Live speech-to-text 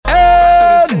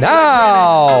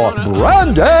now,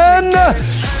 Brandon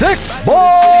Thick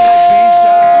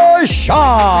Boy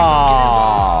Schaub.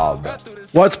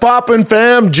 What's poppin',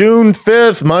 fam? June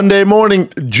 5th, Monday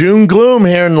morning, June gloom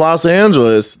here in Los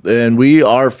Angeles, and we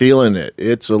are feeling it.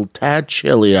 It's a tad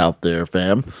chilly out there,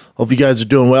 fam. Hope you guys are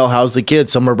doing well. How's the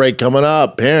kids? Summer break coming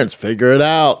up. Parents, figure it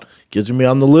out. Kids are going to be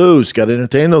on the loose. Got to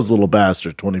entertain those little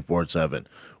bastards 24/7.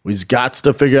 We've got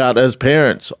to figure out as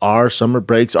parents, our summer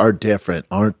breaks are different,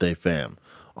 aren't they, fam?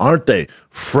 Aren't they?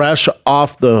 Fresh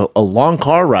off a long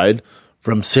car ride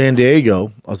from San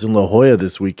Diego. I was in La Jolla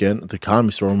this weekend at the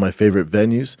Comedy Store, one of my favorite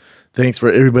venues. Thanks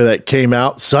for everybody that came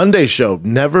out. Sunday show.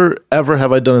 Never, ever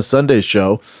have I done a Sunday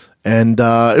show. And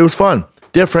it was fun.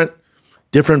 Different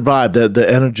vibe.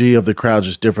 The energy of the crowd is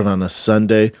just different on a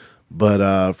Sunday.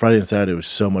 But Friday and Saturday was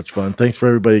so much fun. Thanks for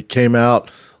everybody that came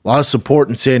out. A lot of support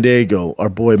in San Diego. Our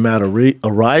boy Matt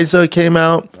Ariza came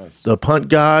out, nice. The punt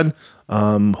god.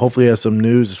 Hopefully he has some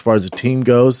news as far as the team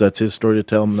goes. That's his story to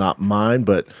tell, not mine.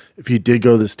 But if he did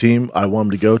go to this team I want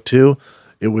him to go to,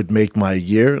 it would make my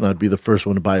year, and I'd be the first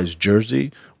one to buy his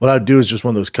jersey. What I'd do is just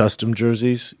one of those custom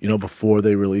jerseys. Before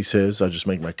they release his, I'd just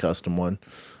make my custom one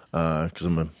because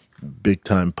I'm a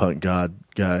big-time punt god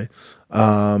guy.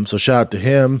 So shout out to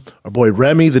him. Our boy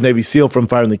Remy, the Navy SEAL from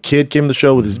Fire and the Kid, came to the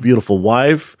show with his beautiful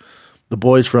wife. The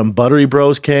boys from Buttery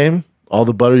Bros came. All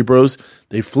the Buttery Bros.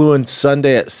 They flew in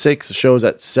Sunday at 6. The show was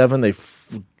at 7. They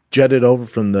jetted over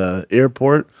from the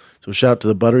airport. So shout out to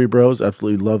the Buttery Bros.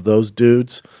 Absolutely love those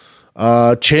dudes.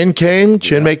 Chin came.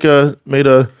 Chin made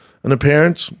an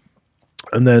appearance.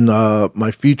 And then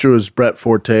my feature was Brett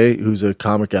Forte, who's a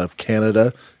comic out of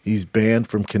Canada. He's banned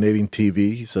from Canadian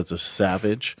TV. He's such a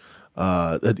savage.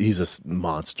 He's a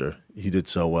monster. He did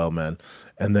so well, man.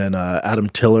 And then Adam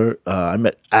Tiller. I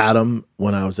met Adam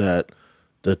when I was at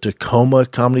the Tacoma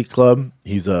Comedy Club.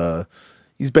 He's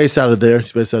based out of there.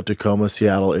 He's based out of Tacoma,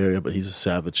 Seattle area, but he's a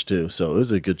savage too. So it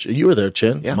was a good. You were there,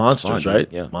 Chin. Yeah, Monsters, fun, right?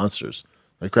 Yeah, Monsters.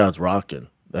 That crowd's rocking.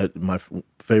 My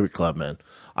favorite club, man.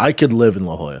 I could live in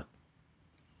La Jolla.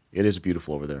 It is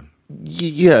beautiful over there.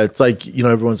 Yeah, it's like,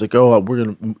 everyone's like, oh, are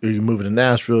you moving to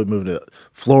Nashville, you're moving to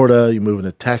Florida, you're moving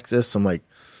to Texas. I'm like,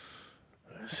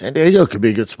 San Diego could be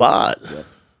a good spot. Yeah.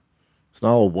 It's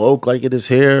not all woke like it is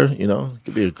here, It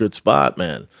could be a good spot,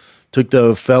 man. Took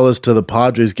the fellas to the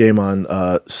Padres game on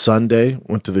Sunday.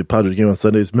 Went to the Padres game on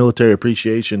Sunday. It's Military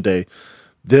Appreciation Day.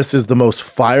 This is the most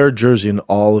fire jersey in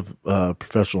all of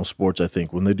professional sports, I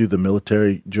think, when they do the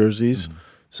military jerseys. Mm-hmm.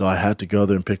 So I had to go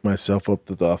there and pick myself up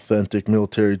the authentic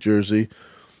military jersey.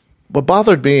 What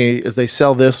bothered me is they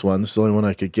sell this one. This is the only one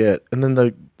I could get. And then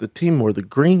the team wore the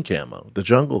green camo, the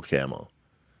jungle camo.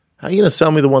 How are you going to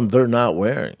sell me the one they're not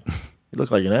wearing? You look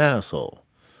like an asshole.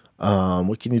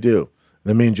 What can you do?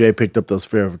 Then me and Jay picked up those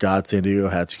Fear of God San Diego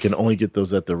hats. You can only get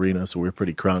those at the arena, so we were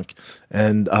pretty crunk.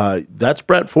 And that's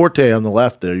Brett Forte on the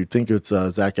left there. You'd think it's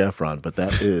Zac Efron, but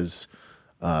that is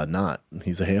not.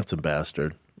 He's a handsome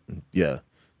bastard. Yeah.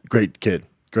 Great kid.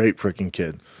 Great freaking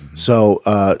kid. Mm-hmm. So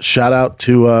shout out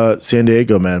to San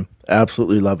Diego, man.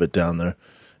 Absolutely love it down there.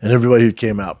 And everybody who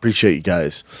came out. Appreciate you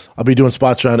guys. I'll be doing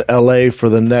spots around LA for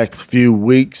the next few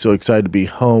weeks. So excited to be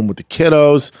home with the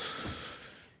kiddos.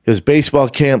 His baseball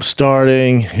camp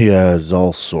starting. He has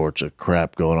all sorts of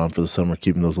crap going on for the summer,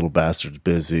 keeping those little bastards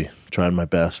busy. Trying my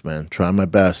best, man. Trying my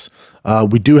best.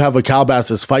 We do have a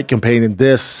Calabasas fight campaign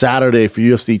this Saturday for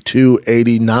UFC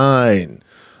 289.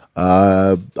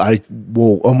 I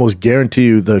will almost guarantee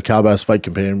you the Calabasas fight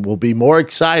campaign will be more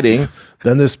exciting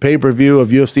than this pay-per-view of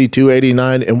UFC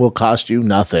 289 and will cost you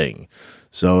nothing.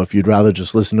 So if you'd rather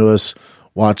just listen to us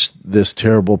watch this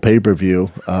terrible pay-per-view,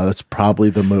 that's probably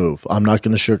the move. I'm not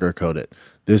going to sugarcoat it.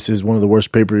 This is one of the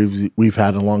worst pay-per-views we've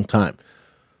had in a long time.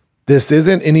 This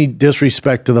isn't any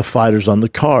disrespect to the fighters on the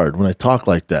card when I talk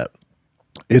like that.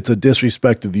 It's a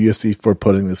disrespect to the UFC for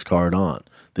putting this card on.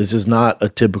 This is not a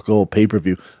typical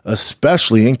pay-per-view,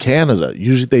 especially in Canada.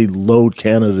 Usually they load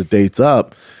Canada dates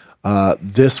up.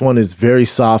 This one is very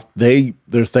soft. They're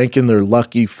thanking their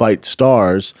lucky fight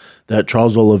stars that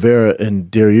Charles Oliveira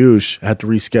and Dariush had to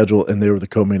reschedule, and they were the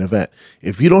co-main event.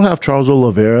 If you don't have Charles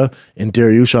Oliveira and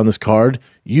Dariush on this card,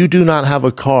 you do not have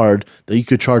a card that you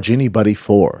could charge anybody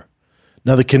for.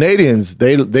 Now, the Canadians,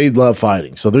 they love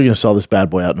fighting, so they're going to sell this bad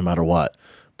boy out no matter what.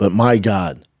 But my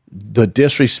God, the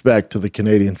disrespect to the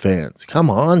Canadian fans. Come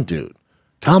on, dude.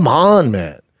 Come on,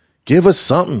 man. Give us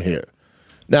something here.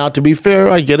 Now, to be fair,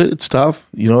 I get it. It's tough.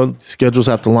 Schedules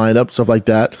have to line up, stuff like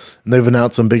that. And they've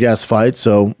announced some big-ass fights,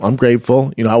 so I'm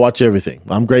grateful. I watch everything.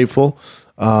 I'm grateful.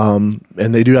 And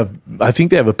they do have, I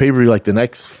think they have a pay-per-view like the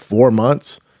next 4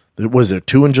 months. Was there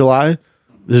 2 in July?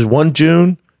 There's 1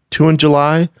 June, 2 in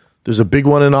July. There's a big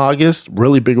one in August,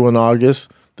 really big one in August.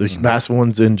 The massive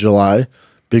one's in July,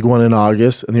 big one in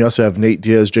August, and you also have Nate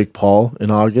Diaz, Jake Paul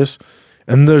in August.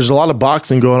 And there's a lot of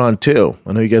boxing going on too.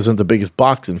 I know you guys aren't the biggest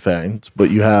boxing fans, but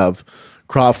you have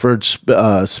Crawford,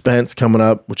 Spence coming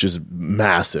up, which is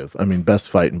massive. I mean, best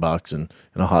fight in boxing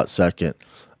in a hot second.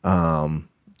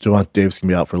 Javante Davis can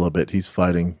be out for a little bit. He's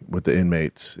fighting with the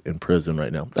inmates in prison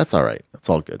right now. That's all right. That's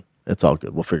all good. It's all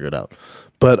good. We'll figure it out.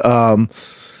 But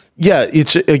yeah,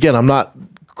 it's again, I'm not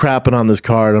crapping on this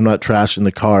card. I'm not trashing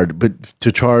the card, but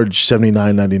to charge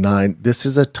 $79.99, this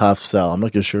is a tough sell. I'm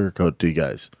not going to sugarcoat it to you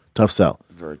guys. Tough sell.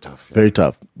 Very tough. Yeah. Very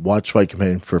tough. Watch Fight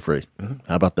Companion for free.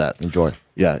 How about that? Enjoy.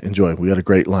 Yeah, enjoy. We got a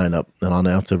great lineup, and I'll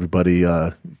announce everybody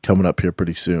coming up here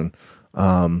pretty soon.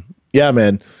 Yeah,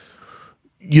 man.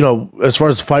 You know, as far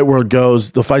as the fight world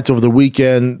goes, the fights over the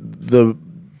weekend, the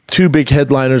two big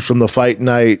headliners from the fight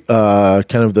night,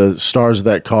 kind of the stars of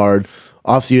that card.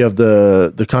 Obviously, you have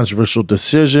the controversial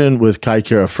decision with Kai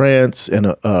Kara France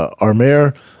and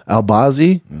Armer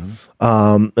Albazi.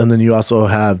 And then you also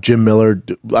have Jim Miller.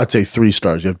 I'd say 3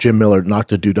 stars. You have Jim Miller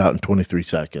knocked a dude out in 23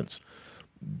 seconds.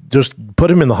 Just put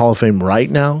him in the Hall of Fame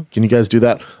right now. Can you guys do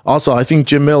that? Also, I think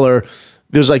Jim Miller,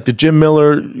 there's like the Jim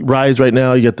Miller rise right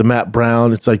now. You get the Matt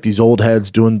Brown. It's like these old heads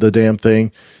doing the damn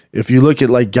thing. If you look at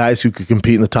like guys who could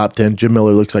compete in the top 10, Jim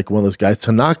Miller looks like one of those guys.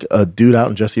 To knock a dude out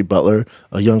and Jesse Butler,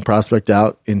 a young prospect,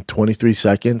 out in 23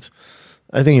 seconds,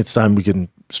 I think it's time we can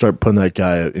start putting that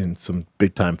guy in some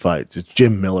big time fights. It's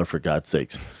Jim Miller, for God's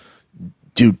sakes.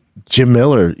 Dude, Jim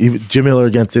Miller, even Jim Miller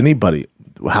against anybody.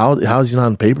 How is he not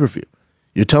on pay-per-view?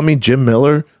 You're telling me Jim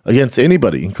Miller against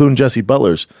anybody, including Jesse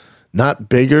Butler's, not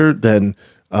bigger than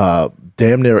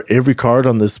damn near every card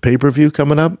on this pay-per-view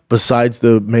coming up besides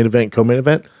the main event, co-main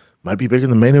event? Might be bigger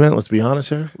than the main event, let's be honest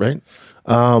here, right?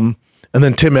 And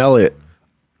then Tim Elliott.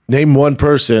 Name one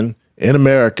person in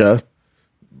America,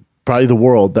 probably the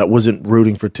world, that wasn't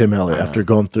rooting for Tim Elliott after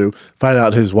going through, find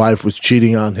out his wife was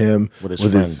cheating on him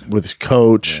with his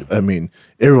coach. Yeah. I mean,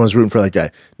 everyone's rooting for that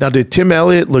guy. Now, did Tim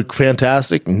Elliott look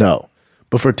fantastic? No.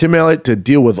 But for Tim Elliott to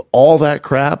deal with all that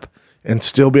crap and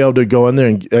still be able to go in there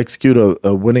and execute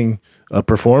a winning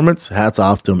performance, hats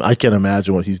off to him. I can't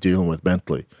imagine what he's dealing with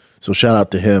mentally. So shout out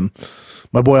to him.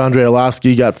 My boy Andre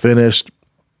Arlovsky got finished.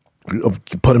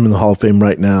 Put him in the Hall of Fame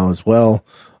right now as well.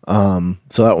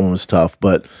 So that one was tough.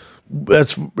 But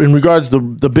that's in regards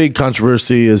to the big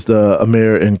controversy is the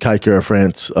Amir and Kai Kara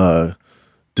France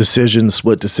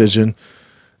split decision.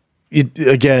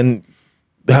 Again,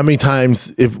 how many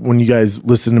times, when you guys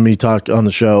listen to me talk on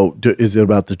the show, is it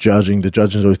about the judging? The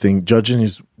judging is everything. Judging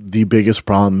is the biggest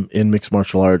problem in mixed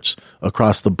martial arts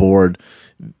across the board.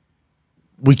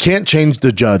 We can't change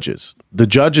the judges. The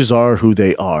judges are who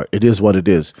they are. It is what it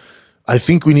is. I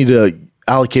think we need to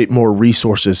allocate more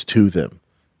resources to them.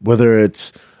 Whether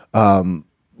it's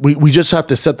we just have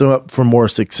to set them up for more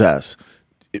success.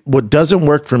 What doesn't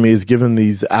work for me is giving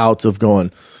these outs of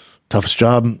going, toughest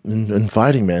job in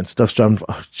fighting, man. Toughest job.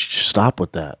 Stop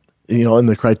with that. You know, and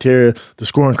the criteria, the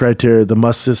scoring criteria, the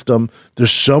must system.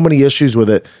 There's so many issues with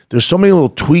it. There's so many little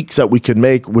tweaks that we could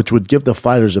make, which would give the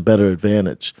fighters a better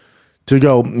advantage. To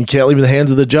go, you can't leave in the hands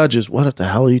of the judges. What the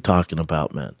hell are you talking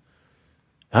about, man?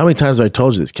 How many times have I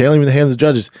told you this? Can't leave in the hands of the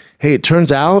judges. Hey, it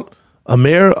turns out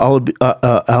Amir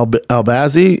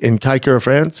Albazi and Kai Kara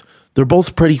France, they're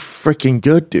both pretty freaking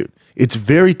good, dude. It's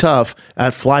very tough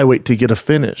at flyweight to get a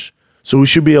finish. So we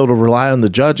should be able to rely on the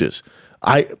judges.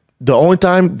 The only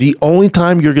time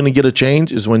you're going to get a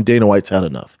change is when Dana White's had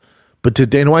enough. But to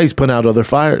Dana White, he's putting out other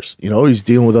fires. You know, he's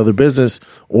dealing with other business,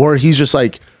 or he's just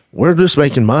like, we're just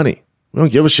making money. We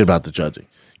don't give a shit about the judging.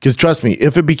 Because trust me,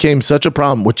 if it became such a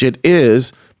problem, which it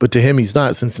is, but to him he's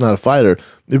not, since he's not a fighter,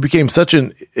 it became such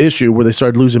an issue where they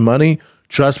started losing money,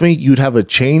 trust me, you'd have a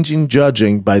change in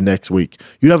judging by next week.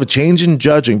 You'd have a change in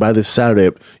judging by this Saturday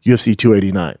at UFC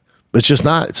 289. But it's just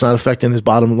not. It's not affecting his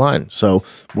bottom line. So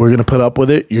we're going to put up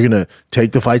with it. You're going to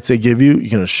take the fights they give you. You're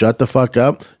going to shut the fuck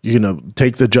up. You're going to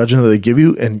take the judging that they give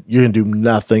you, and you're going to do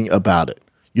nothing about it.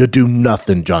 You'll do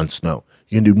nothing, Jon Snow.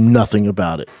 You can do nothing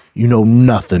about it. You know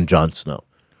nothing, Jon Snow.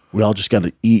 We all just got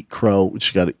to eat crow. We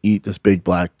just got to eat this big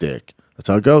black dick. That's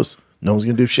how it goes. No one's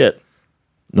going to do shit.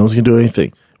 No one's going to do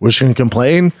anything. We're just going to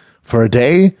complain for a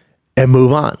day and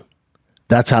move on.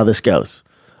 That's how this goes.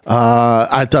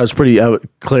 I thought it was pretty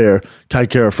clear. Kai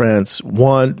Kara France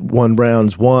won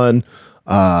rounds, 1,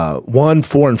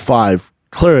 4, and 5,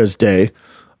 clear as day.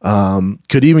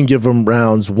 Could even give them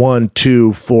rounds 1,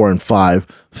 2, 4, and 5.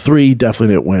 3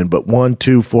 definitely didn't win, but 1,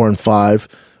 2, 4, and 5,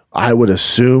 I would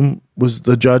assume was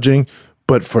the judging.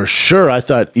 But for sure, I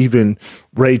thought even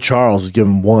Ray Charles was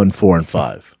giving 1, 4, and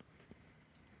 5.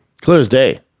 Clear as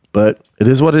day, but it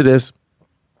is what it is.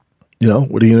 You know,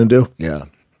 what are you going to do? Yeah.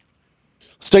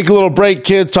 Let's take a little break,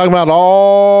 kids, talking about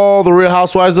all the Real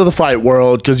Housewives of the fight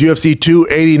world, because UFC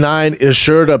 289 is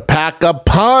sure to pack a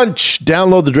punch.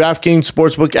 Download the DraftKings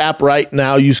Sportsbook app right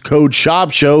now. Use code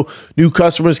SHOPSHOW. New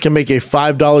customers can make a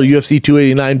 $5 UFC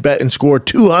 289 bet and score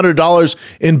 $200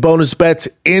 in bonus bets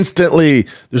instantly.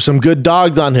 There's some good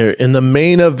dogs on here. In the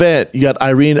main event, you got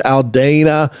Irene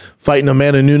Aldana fighting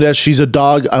Amanda Nunes. She's a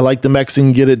dog. I like the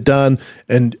Mexican. Get it done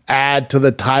and add to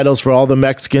the titles for all the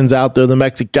Mexicans out there, the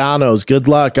Mexicanos. Good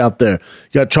luck out there.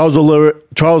 You got Charles Oliveira,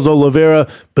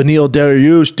 Beneil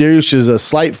Dariush. Dariush is a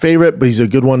slight favorite, but he's a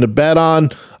good one to bet on.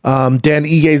 Dan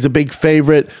Ige is a big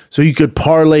favorite, so you could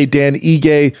parlay Dan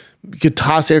Ige. You could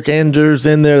toss Eric Anders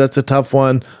in there. That's a tough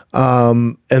one.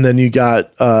 And then you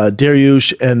got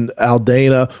Dariush and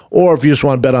Aldana. Or if you just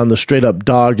want to bet on the straight-up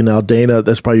dog and Aldana,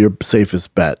 that's probably your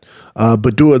safest bet.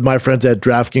 But do it with my friends at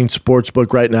DraftKings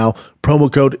Sportsbook right now.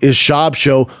 Promo code is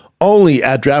SHOPSHOW only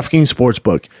at DraftKings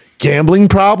Sportsbook. Gambling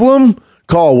problem?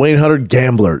 Call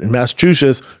 1-800-GAMBLER. In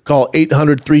Massachusetts, call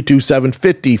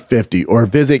 800-327-5050 or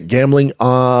visit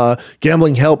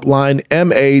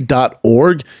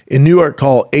gamblinghelplinema.org. In New York,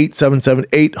 call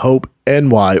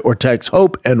 877-8-HOPE-NY or text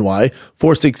HOPE-NY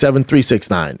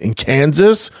 467-369. In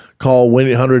Kansas, call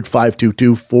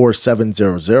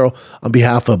 1-800-522-4700 on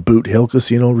behalf of Boot Hill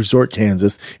Casino Resort,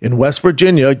 Kansas. In West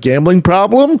Virginia, gambling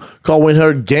problem? Call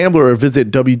 1-800-GAMBLER or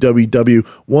visit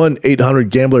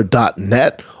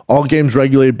www.1800gambler.net. All games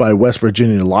regulated by West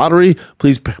Virginia Lottery.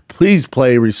 Please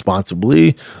play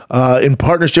responsibly. In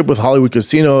partnership with Hollywood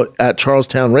Casino at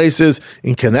Charlestown Races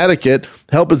in Connecticut,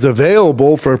 help is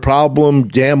available for problem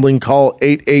gambling. Call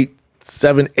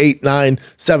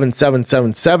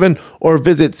 888-789-7777 or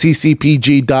visit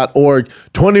ccpg.org.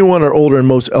 21 or older in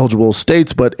most eligible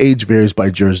states, but age varies by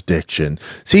jurisdiction.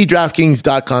 See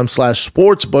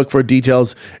DraftKings.com/sportsbook for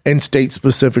details and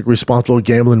state-specific responsible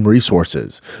gambling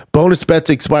resources. Bonus bets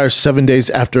expire 7 days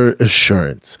after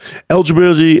assurance.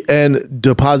 Eligibility and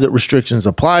deposit restrictions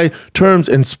apply. Terms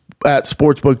at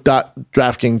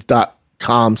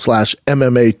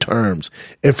sportsbook.draftkings.com/MMA terms.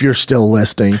 If you're still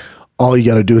listening, all you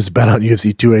got to do is bet on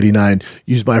UFC 289.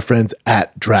 Use my friends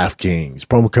at DraftKings.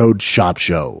 Promo code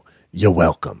SHOPSHOW. You're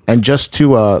welcome. And just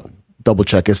to double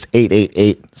check, it's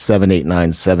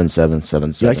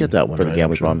 888-789-7777. Yeah, I get that one for the right,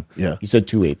 gambling sure. problem. Yeah. He said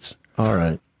 2 8s. All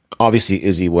right. Obviously,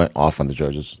 Izzy went off on the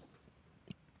judges.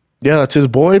 Yeah, that's his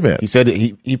boy, man. He said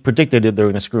he predicted they were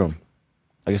going to screw him.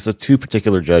 I guess the 2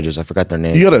 particular judges, I forgot their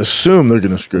names. You got to assume they're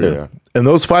going to screw you. And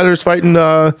those fighters fighting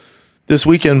this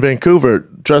weekend in Vancouver,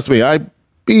 trust me, I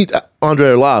beat Andre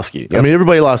Arlovsky. Yep. I mean,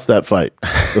 everybody lost that fight.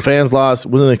 The fans lost.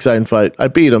 It was an exciting fight. I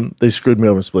beat them. They screwed me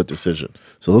over in split decision.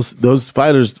 So those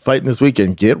fighters fighting this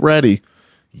weekend, get ready.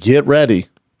 Get ready.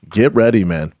 Get ready,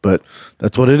 man. But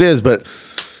that's what it is. But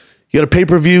you got a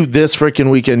pay-per-view this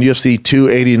freaking weekend. UFC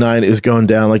 289 is going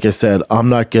down. Like I said, I'm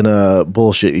not going to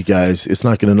bullshit you guys. It's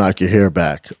not going to knock your hair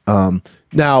back.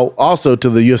 Now, also to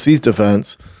the UFC's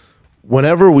defense,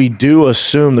 whenever we do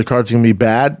assume the card's going to be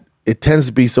bad, it tends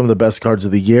to be some of the best cards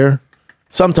of the year.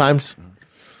 Sometimes.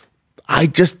 I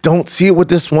just don't see it with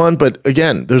this one. But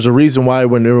again, there's a reason why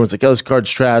when everyone's like, oh, this card's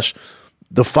trash,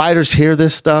 the fighters hear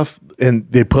this stuff and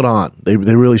they put on. They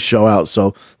really show out.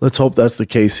 So let's hope that's the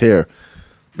case here.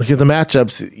 Look at the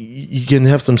matchups. You can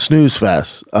have some snooze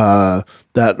fests.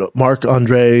 That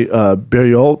Marc-Andre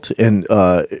Barriault and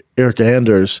Eric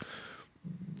Anders,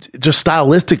 just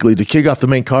stylistically, to kick off the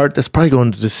main card, that's probably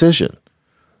going to decision.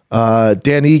 Dan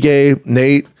Ige,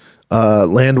 Nate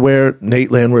Landwehr.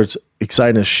 Nate Landwehr's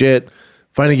exciting as shit.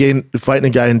 Fighting a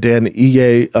guy in Dan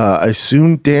Ige. I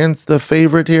assume Dan's the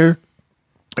favorite here.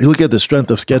 You look at the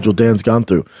strength of schedule Dan's gone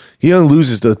through. He only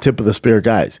loses to the tip of the spear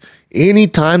guys.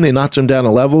 Anytime they notch him down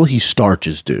a level, he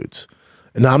starches dudes.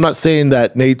 And now I'm not saying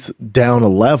that Nate's down a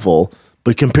level,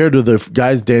 but compared to the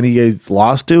guys Dan Ige's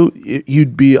lost to,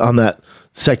 you'd be on that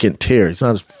second tier. He's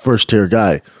not a first tier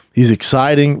guy. He's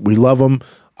exciting. We love him.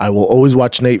 I will always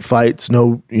watch Nate fights.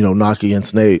 No, knock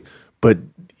against Nate, but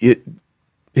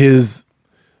his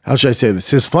how should I say this?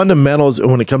 His fundamentals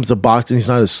when it comes to boxing, he's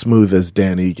not as smooth as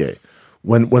Dan Ige.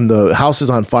 When the house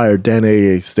is on fire, Dan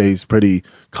Ige stays pretty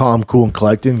calm, cool, and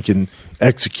collected, and can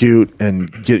execute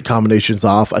and get combinations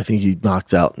off. I think he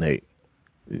knocks out Nate.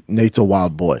 Nate's a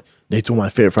wild boy. Nate's one of my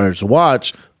favorite fighters to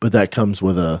watch, but that comes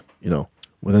with a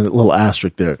little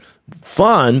asterisk there.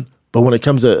 Fun, but when it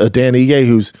comes to a Dan Ige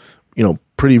who's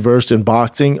pretty versed in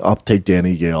boxing, I'll take Dan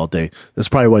Ige all day. That's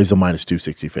probably why he's a minus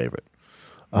 260 favorite.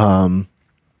 Yeah,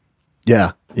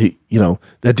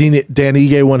 that Dan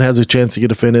Ige one has a chance to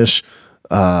get a finish.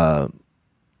 The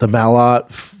Malott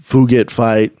Fugit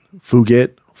fight,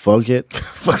 Fugit,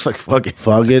 looks like Fugit.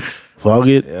 Fugit.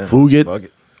 Yeah, Fugit. Fugit.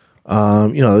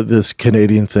 This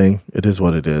Canadian thing, it is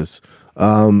what it is.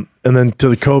 And then to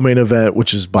the co-main event,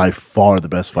 which is by far the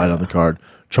best fight on the card,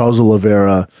 Charles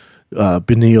Oliveira,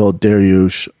 Beneil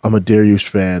Dariush. I'm a Dariush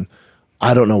fan.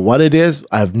 I don't know what it is.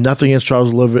 I have nothing against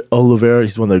Charles Oliveira.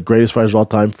 He's one of the greatest fighters of all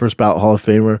time. First ballot Hall of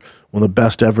Famer. One of the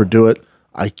best to ever do it.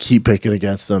 I keep picking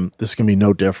against him. This is going to be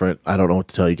no different. I don't know what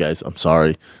to tell you guys. I'm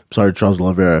sorry. I'm sorry, Charles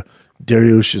Oliveira.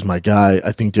 Dariush is my guy.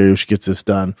 I think Dariush gets this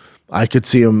done. I could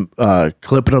see him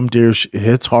clipping him. Dariush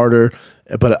hits harder.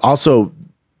 But also,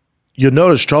 you'll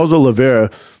notice Charles Oliveira,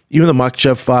 even the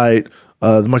Makhachev fight,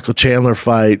 the Michael Chandler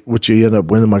fight, which he ended up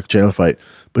winning the Michael Chandler fight,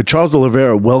 but Charles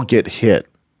Oliveira will get hit.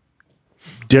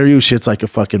 Dariush hits like a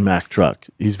fucking Mack truck.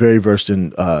 He's very versed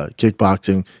in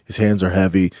kickboxing. His hands are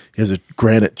heavy. He has a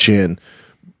granite chin.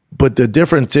 But the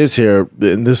difference is here,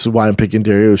 and this is why I'm picking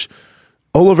Dariush,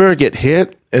 Oliveira get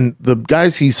hit, and the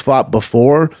guys he's fought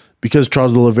before, because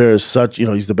Charles Oliveira is such,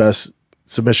 he's the best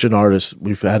submission artist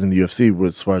we've had in the UFC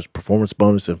as far as performance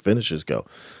bonus and finishes go.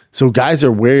 So guys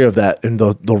are wary of that, and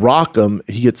they'll rock him.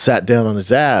 He gets sat down on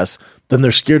his ass, then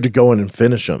they're scared to go in and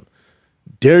finish him.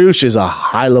 Dariush is a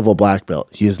high-level black belt.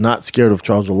 He is not scared of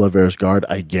Charles Oliveira's guard,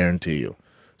 I guarantee you.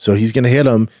 So he's going to hit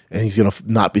him, and he's going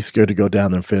to not be scared to go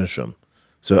down there and finish him.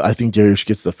 So I think Dariush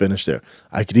gets the finish there.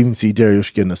 I could even see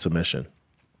Dariush getting a submission.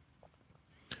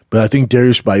 But I think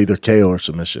Dariush by either KO or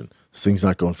submission. This thing's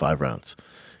not going 5 rounds.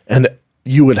 And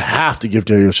you would have to give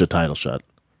Dariush a title shot.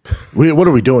 What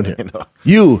are we doing here?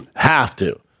 You have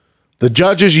to. The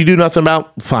judges you do nothing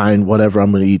about, fine, whatever,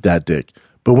 I'm going to eat that dick.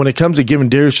 But when it comes to giving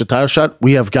Dariush a title shot,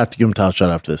 we have got to give him a title shot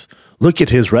after this. Look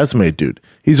at his resume, dude.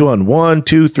 He's won 1,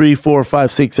 2, 3, 4,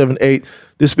 5, 6, 7, 8.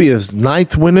 This will be his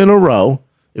 9th win in a row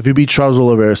if he beats Charles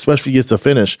Oliveira, especially if he gets a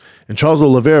finish. And Charles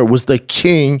Oliveira was the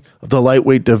king of the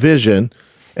lightweight division.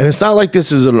 And it's not like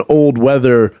this is an old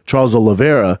weather Charles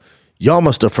Oliveira. Y'all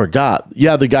must have forgot.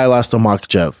 Yeah, the guy lost to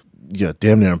Makhachev. Yeah,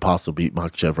 damn near impossible to beat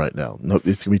Makhachev right now. No, it's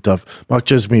going to be tough.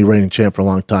 Makhachev's going to be reigning champ for a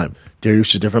long time.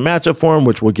 Dariush is a different matchup for him,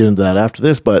 which we'll get into that after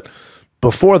this. But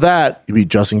before that, you beat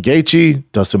Justin Gaethje,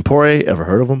 Dustin Poirier, ever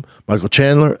heard of him? Michael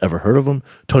Chandler, ever heard of him?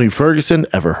 Tony Ferguson,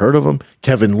 ever heard of him?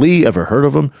 Kevin Lee, ever heard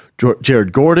of him?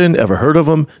 Jared Gordon, ever heard of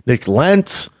him? Nick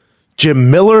Lentz,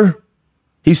 Jim Miller.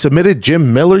 He submitted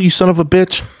Jim Miller, you son of a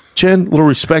bitch. Chin, little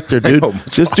respect there, dude.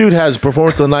 This dude has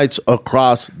performance of the nights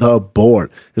across the board.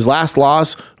 His last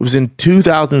loss was in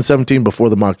 2017 before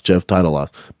the Makhachev title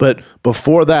loss. But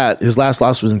before that, his last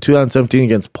loss was in 2017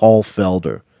 against Paul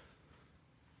Felder.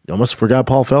 You almost forgot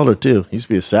Paul Felder, too. He used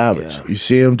to be a savage. Yeah. You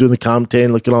see him doing the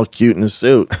commentating, looking all cute in his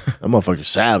suit. That motherfucker's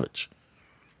savage.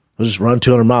 He'll just run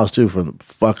 200 miles, too, for the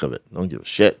fuck of it. Don't give a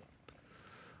shit.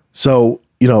 So,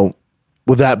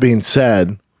 with that being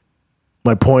said,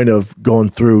 my point of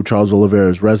going through Charles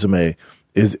Oliveira's resume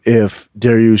is if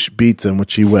Dariush beats him,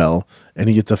 which he will, and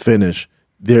he gets a finish,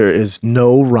 there is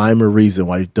no rhyme or reason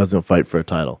why he doesn't fight for a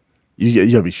title. You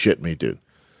gotta be shitting me, dude.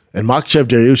 And Makhachev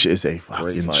Dariush is a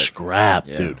fucking scrap,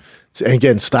 dude. And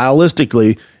again,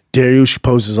 stylistically, Dariush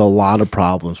poses a lot of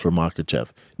problems for Makhachev.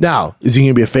 Now, is he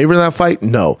gonna be a favorite in that fight?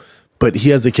 No. But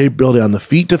he has the capability on the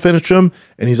feet to finish him,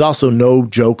 and he's also no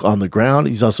joke on the ground.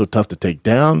 He's also tough to take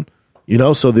down.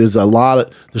 So there's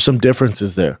there's some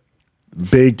differences there,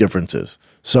 big differences.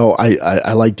 So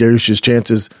I like Dariush's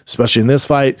chances, especially in this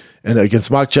fight, and against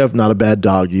Makhachev, not a bad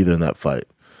dog either in that fight.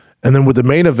 And then with the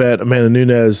main event, Amanda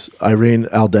Nunes, Irene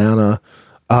Aldana,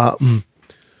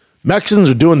 Mexicans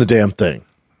are doing the damn thing.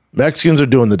 Mexicans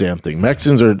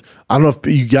are, I don't know if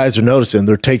you guys are noticing,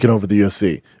 they're taking over the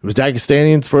UFC. It was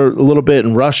Dagestanians for a little bit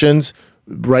and Russians.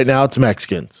 Right now it's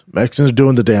Mexicans. Mexicans are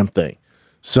doing the damn thing.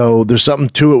 So there's something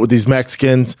to it with these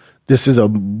Mexicans. This is a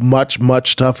much,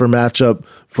 much tougher matchup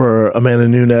for Amanda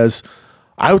Nunes.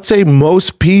 I would say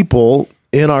most people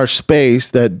in our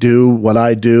space that do what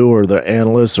I do, or they're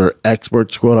analysts or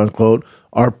experts, quote unquote,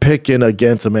 are picking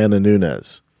against Amanda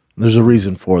Nunes. There's a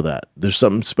reason for that. There's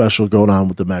something special going on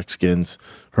with the Mexicans.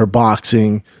 Her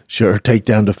boxing, her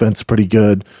takedown defense is pretty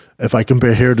good. If I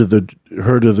compare her to the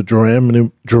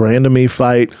Durandamy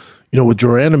fight, with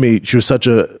Durandamy, she was such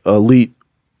a elite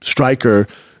striker.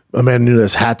 Amanda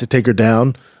Nunes had to take her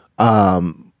down.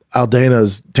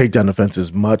 Aldana's takedown defense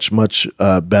is much, much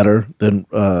better than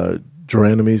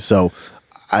Durandamy. So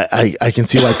I can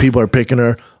see why people are picking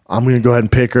her. I'm going to go ahead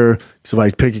and pick her because if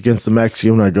I pick against the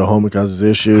Mexican, I go home and causes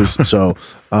issues. So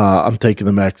I'm taking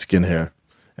the Mexican here.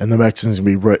 And the Mexicans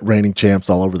going to be reigning champs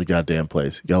all over the goddamn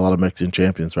place. You got a lot of Mexican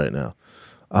champions right now.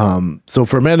 So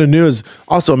for Amanda Nunes,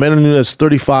 also Amanda Nunes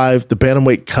 35. The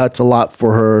bantamweight cuts a lot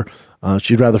for her.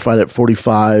 She'd rather fight at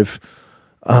 45.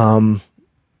 So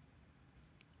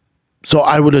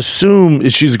I would assume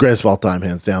she's the greatest of all time,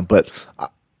 hands down. But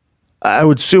I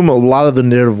would assume a lot of the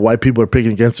narrative why people are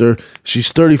picking against her.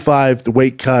 She's 35, the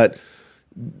weight cut.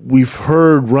 We've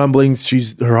heard rumblings.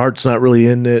 Her heart's not really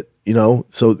in it,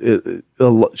 So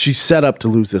she's set up to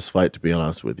lose this fight. To be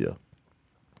honest with you,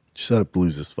 she's set up to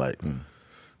lose this fight.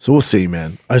 So we'll see,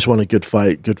 man. I just want a good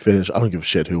fight, good finish. I don't give a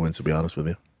shit who wins. To be honest with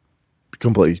you, be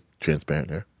completely transparent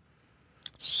here.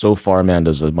 So far,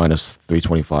 Amanda's a minus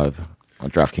 325 on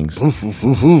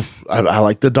DraftKings. I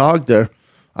like the dog there.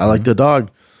 I like the dog.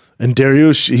 And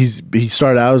Dariush, he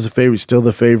started out as a favorite. He's still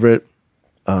the favorite.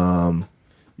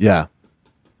 Yeah.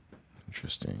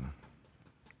 Interesting.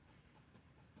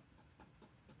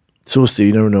 So we'll see.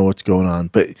 You never know what's going on.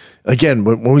 But again,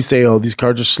 when we say, "Oh, these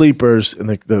cards are sleepers," and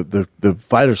the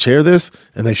fighters hear this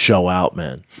and they show out,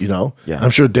 man. Yeah. I'm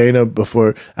sure Dana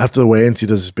after the weigh-ins, he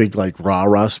does this big like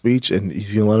rah speech, and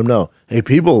he's gonna let them know, "Hey,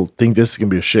 people think this is gonna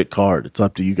be a shit card. It's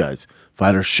up to you guys.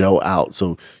 Fighters show out.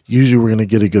 So usually we're gonna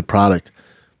get a good product."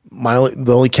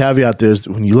 The only caveat there is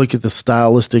when you look at the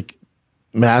stylistic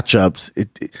matchups,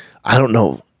 I don't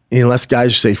know, unless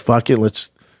guys say fuck it,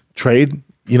 let's trade,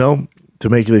 to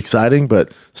make it exciting,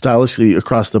 but stylistically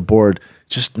across the board,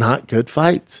 just not good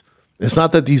fights. It's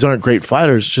not that these aren't great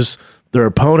fighters, just their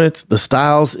opponents, the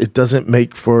styles, it doesn't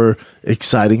make for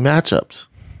exciting matchups.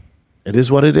 It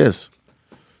is what it is.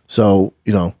 So,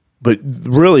 but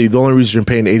really the only reason you're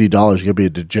paying $80, you're gonna be a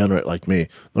degenerate like me.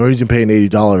 The only reason you're paying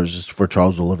 $80 is for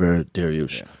Charles Oliveira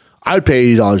Dariush. Yeah. I'd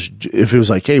pay $80 if it was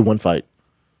like, hey, one fight.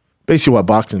 Basically what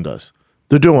boxing does.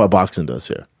 They're doing what boxing does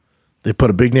here. They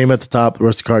put a big name at the top. The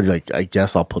rest of the card, you're like, I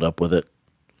guess I'll put up with it.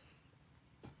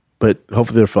 But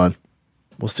hopefully they're fun.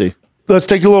 We'll see. Let's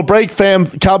take a little break, fam.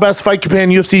 Calabasas Fight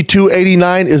Companion UFC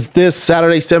 289 is this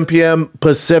Saturday, 7 p.m.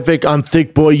 Pacific on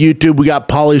Thick Boy YouTube. We got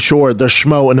Pauly Shore, the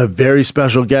Schmo, and a very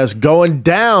special guest going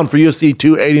down for UFC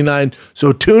 289.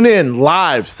 So tune in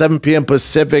live, 7 p.m.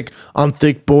 Pacific on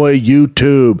Thick Boy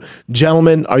YouTube.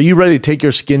 Gentlemen, are you ready to take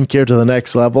your skincare to the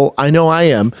next level? I know I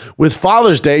am. With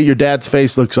Father's Day, your dad's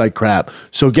face looks like crap.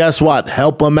 So guess what?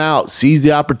 Help him out. Seize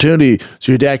the opportunity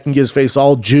so your dad can get his face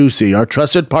all juicy. Our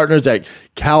trusted partners at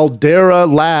Caldera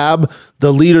Lab,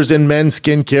 the leaders in men's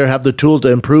skincare, have the tools to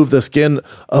improve the skin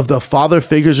of the father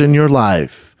figures in your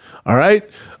life. All right?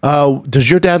 Does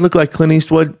your dad look like Clint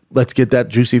Eastwood? Let's get that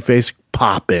juicy face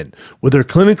popping. With their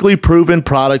clinically proven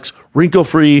products,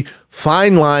 wrinkle-free,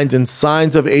 fine lines and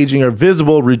signs of aging are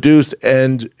visible, reduced,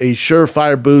 and a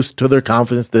surefire boost to their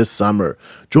confidence this summer.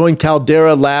 Join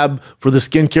Caldera Lab for the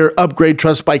skincare upgrade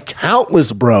trusted by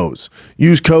countless bros.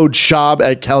 Use code SHAB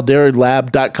at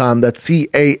calderalab.com. That's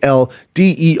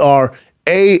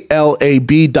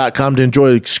CALDERALAB.com to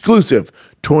enjoy exclusive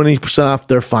 20% off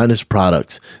their finest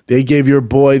products. They gave your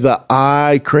boy the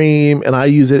eye cream, and I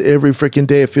use it every freaking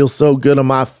day. It feels so good on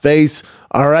my face.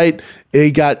 All right. They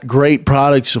got great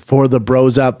products for the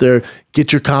bros out there.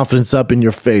 Get your confidence up in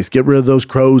your face. Get rid of those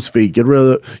crow's feet. Get rid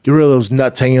of those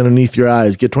nuts hanging underneath your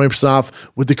eyes. Get 20% off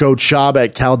with the code SHAB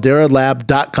at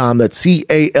calderalab.com. That's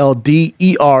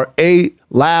CALDERA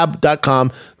lab.com.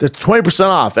 That's 20%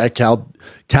 off at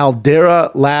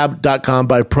calderalab.com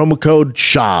by promo code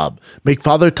SHAB. Make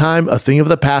Father Time a thing of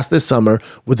the past this summer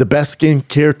with the best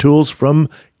skincare tools from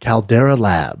Caldera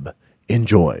Lab.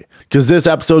 Enjoy. Because this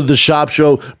episode of the Shop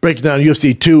Show breaking down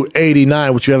UFC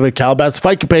 289, which we have a Calabasas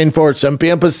Fight Campaign for at 7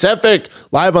 p.m. Pacific,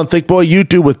 live on Thick Boy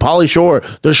YouTube with Pauly Shore,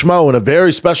 the Schmo, and a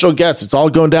very special guest. It's all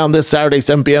going down this Saturday,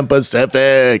 7 p.m.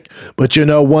 Pacific. But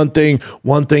one thing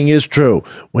is true.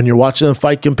 When you're watching the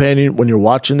Fight Companion, when you're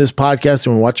watching this podcast, and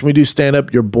when you're watching me do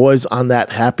stand-up, your boy's on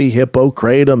that Happy Hippo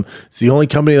Kratom. It's the only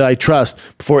company that I trust.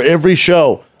 Before every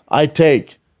show, I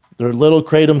take their little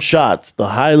Kratom shots, the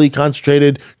highly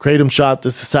concentrated Kratom shot.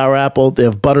 This is sour apple. They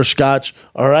have butterscotch.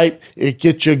 All right. It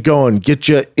gets you going, get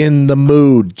you in the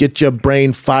mood, get your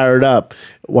brain fired up.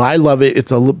 Well, I love it.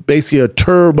 It's basically a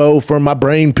turbo for my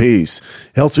brain piece.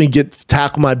 Helps me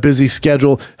tackle my busy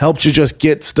schedule. Helps you just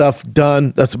get stuff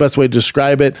done. That's the best way to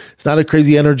describe it. It's not a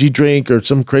crazy energy drink or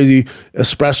some crazy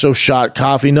espresso shot,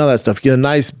 coffee, none of that stuff. You get a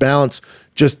nice balance.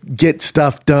 Just get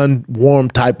stuff done, warm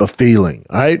type of feeling.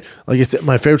 All right. Like I said,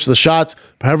 my favorites are the shots.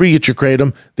 However you get your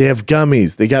Kratom, they have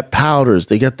gummies, they got powders,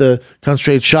 they got the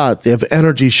concentrated shots, they have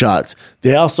energy shots.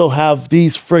 They also have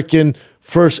these freaking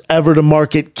first ever to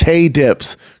market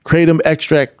K-Dips, Kratom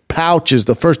extract pouches,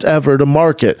 the first ever to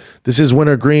market. This is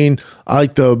wintergreen. I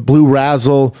like the Blue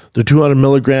Razzle. They're 200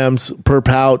 milligrams per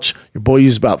pouch. Your boy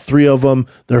uses about 3 of them.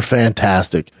 They're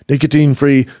fantastic.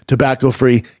 Nicotine-free,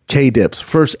 tobacco-free K-Dips.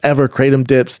 First ever Kratom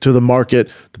dips to the market.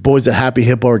 The boys at Happy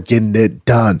Hippo are getting it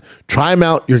done. Try them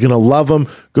out. You're going to love them.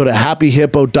 Go to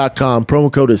happyhippo.com.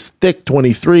 Promo code is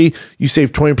THICK23. You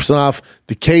save 20% off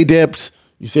the K-Dips.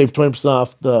 You save 20%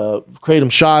 off the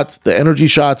Kratom shots, the energy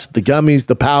shots, the gummies,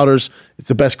 the powders. It's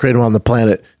the best Kratom on the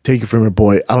planet. Take it from your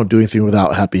boy. I don't do anything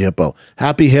without Happy Hippo.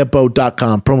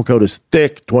 HappyHippo.com. Promo code is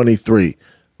THICK23.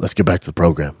 Let's get back to the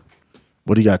program.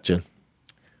 What do you got, Jen?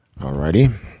 All righty.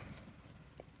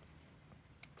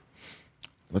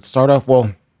 Let's start off.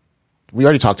 Well, we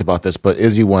already talked about this, but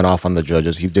Izzy went off on the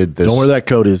judges. He did this. Don't wear that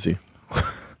coat, Izzy.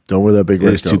 Don't wear that big red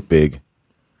coat. It's too big.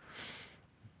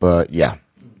 But yeah.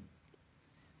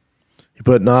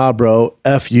 But nah, bro.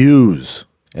 FUs.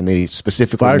 And they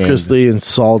specifically Fire named, Chrisley and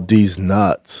Saul D's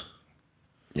nuts.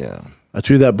 Yeah. I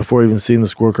tweeted that before even seeing the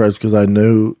scorecards because I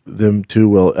knew them too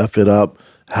well. F it up.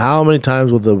 How many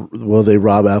times will they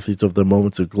rob athletes of their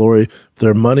moments of glory,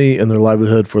 their money, and their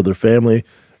livelihood for their family?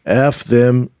 F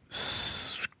them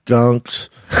skunks.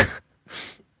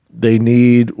 They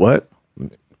need what?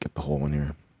 Get the whole one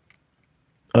here.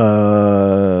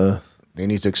 They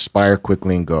need to expire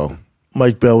quickly and go.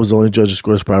 Mike Bell was the only judge who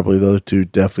scores properly. The other two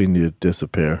definitely need to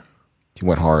disappear. He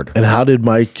went hard. And how did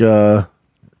Mike?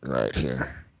 Right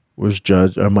here. Where's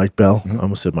Judge? Mike Bell? Mm-hmm. I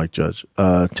almost said Mike Judge.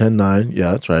 10-9.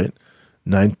 Yeah, that's right.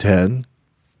 9-10.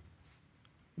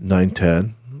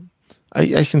 9-10.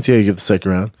 I can see how you get the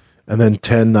second round. And then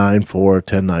 10-9-4,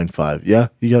 10-9-5. Yeah,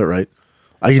 you got it right.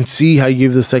 I can see how you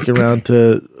gave the second round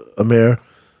to Amir.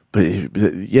 But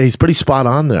yeah, he's pretty spot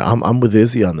on there. I'm with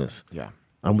Izzy on this. Yeah.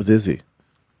 I'm with Izzy.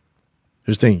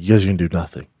 Here's the thing. You guys are going to do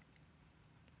nothing.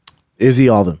 Izzy,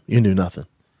 all them. You can do nothing.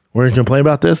 We're going to complain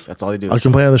about this. That's all they do. I'll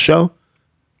complain on the show.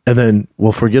 And then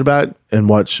we'll forget about it and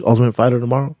watch Ultimate Fighter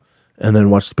tomorrow. And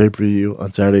then watch the pay-per-view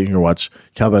on Saturday. You're going to watch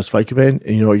Cowboys Fight Command.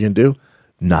 And you know what you're going to do?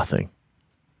 Nothing.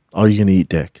 All you're going to eat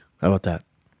dick. How about that?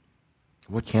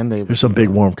 What can they? Here's some big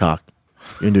warm cock.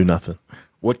 You can do nothing.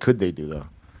 What could they do, though?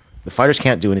 The fighters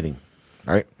can't do anything.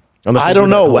 All right? I don't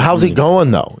know. How's it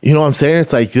going, though? You know what I'm saying?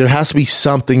 It's like there has to be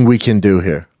something we can do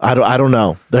here. I don't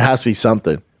know. There has to be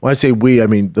something. When I say we, I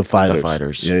mean the fighters. The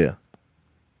fighters. Yeah.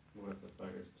 What if the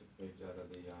fighters took page out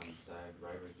of the SAG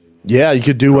Riders Union? Yeah, you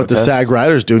could do what the SAG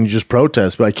Riders do and you just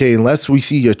protest. But okay, unless we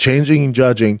see you changing and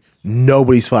judging,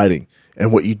 nobody's fighting.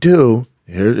 And what you do,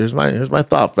 here's my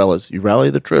thought, fellas. You rally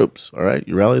the troops, all right?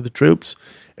 You rally the troops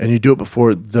and you do it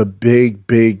before the big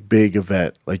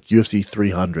event, like UFC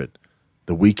 300.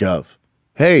 The week of.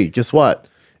 Hey, guess what?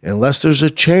 Unless there's a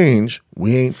change,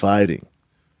 we ain't fighting.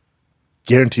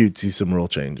 Guarantee you'd see some real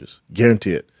changes.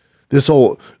 Guarantee it. It's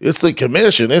the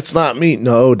commission. It's not me.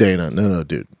 No, Dana. No,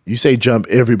 dude. You say jump,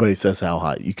 everybody says how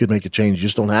high. You could make a change. You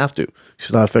just don't have to.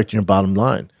 It's not affecting your bottom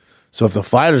line. So if the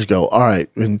fighters go, all right,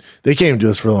 and they can't even do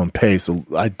this for their own pay, so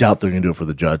I doubt they're going to do it for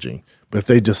the judging. But if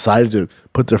they decided to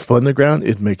put their foot in the ground,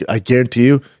 it'd make it. I guarantee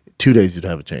you, 2 days you'd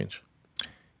have a change.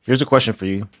 Here's a question for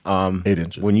you. 8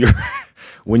 inches.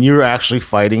 When you're actually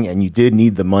fighting and you did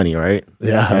need the money, right?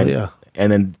 Yeah.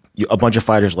 And then a bunch of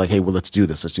fighters are like, hey, well, let's do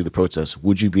this. Let's do the protest.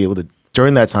 Would you be able to,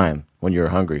 during that time when you're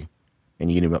hungry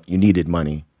and you needed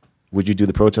money, would you do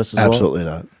the protest as Absolutely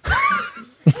well?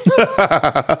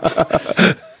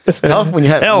 Not. It's tough when you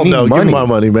have Hell no, money. give me my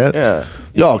money, man. Yeah.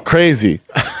 Y'all crazy.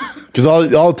 Because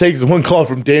all it takes is one call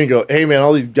from Dane and go, hey, man,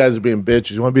 all these guys are being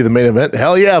bitches. You want to be the main event?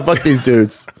 Hell yeah, fuck these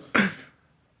dudes.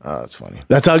 Oh, that's funny.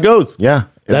 That's how it goes. Yeah.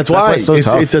 That's why it's so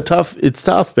tough. It's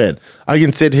tough, man. I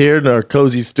can sit here in our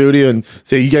cozy studio and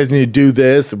say, you guys need to do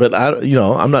this, but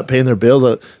I'm not paying their bills.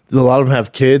 A lot of them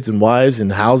have kids and wives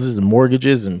and houses and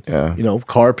mortgages and,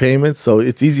 car payments. So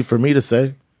it's easy for me to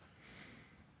say.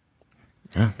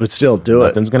 Yeah. But still do it.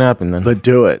 Nothing's going to happen then. But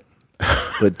do it.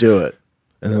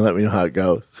 And then let me know how it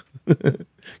goes.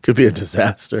 Could be a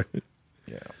disaster.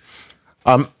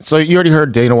 Yeah. So you already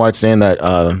heard Dana White saying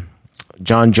that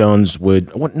John Jones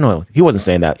would. No, he wasn't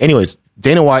saying that. Anyways,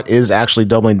 Dana White is actually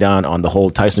doubling down on the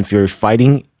whole Tyson Fury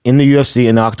fighting in the UFC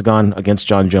in the octagon against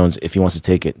John Jones if he wants to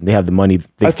take it. They have the money.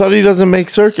 I thought he doesn't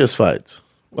make circus fights.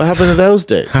 What happened to those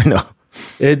days? I know.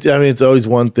 It's always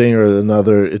one thing or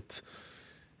another. It's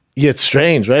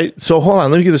strange, right? So hold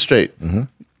on, let me get this straight. Mm-hmm.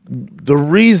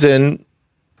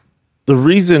 The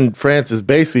reason Francis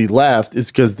basically left is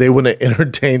because they wouldn't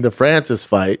entertain the Francis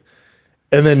fight,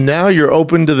 and then now you're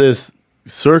open to this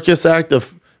circus act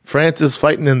of Francis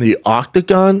fighting in the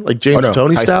octagon, like James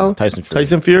Toney style. Tyson Fury.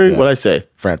 Tyson Fury. Yeah. What'd I say?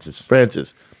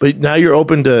 Francis. But now you're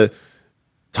open to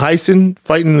Tyson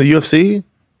fighting in the UFC.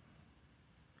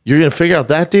 You're gonna figure out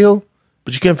that deal,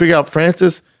 but you can't figure out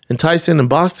Francis and Tyson in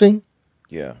boxing.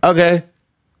 Yeah. Okay,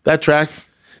 that tracks.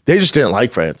 They just didn't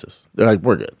like Francis. They're like,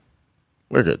 we're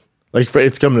good. Like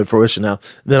it's coming to fruition now.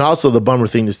 Then also the bummer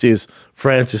thing to see is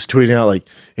Francis tweeting out like,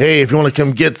 "Hey, if you want to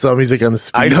come get some," he's like on the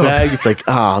speed bag. It's like,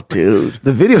 oh, dude,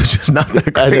 The video's just not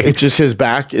that great. it's just his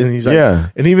back, and he's like, Yeah.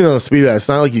 And even on the speed bag, it's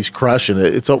not like he's crushing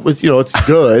it. It's it's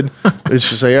good. It's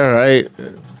just like, all right.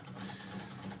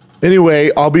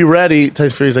 Anyway, I'll be ready.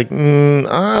 Tyson Fury's like,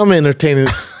 I'm entertaining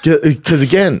because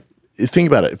again, think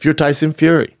about it. If you're Tyson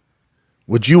Fury,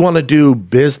 would you want to do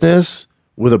business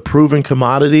with a proven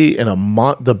commodity and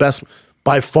the best,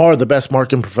 by far the best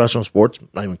market in professional sports?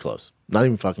 Not even close. Not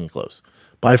even fucking close.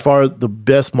 By far the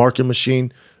best market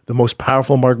machine, the most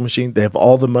powerful market machine. They have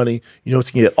all the money. You know,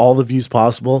 it's going to get all the views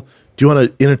possible. Do you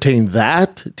want to entertain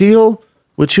that deal?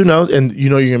 Which who knows? And you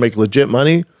know you're going to make legit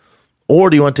money. Or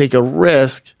do you want to take a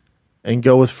risk and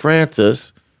go with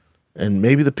Francis? And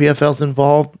maybe the PFL's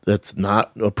involved. That's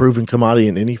not a proven commodity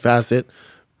in any facet.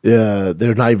 They're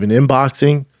not even in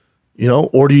boxing. You know,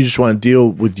 or do you just want to deal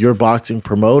with your boxing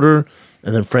promoter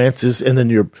and then Francis, and then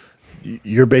you're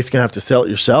basically gonna have to sell it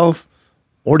yourself?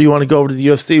 Or do you want to go over to the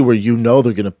UFC where you know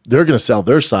they're gonna sell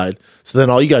their side? So then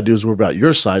all you gotta do is worry about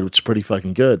your side, which is pretty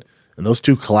fucking good. And those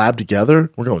two collab together,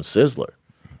 we're going Sizzler.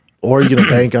 Or are you gonna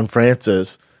bank on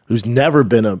Francis, who's never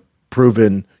been a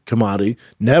proven commodity,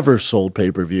 never sold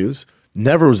pay-per-views,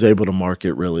 never was able to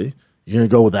market really? You're gonna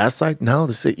go with that side? No,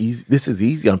 this is easy. This is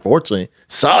easy. Unfortunately,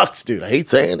 sucks, dude. I hate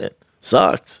saying it.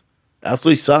 Sucks.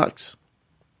 Absolutely sucks.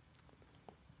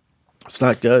 It's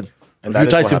not good. And if you're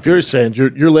Tyson Fury's fans,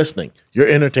 you're listening. You're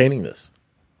entertaining this.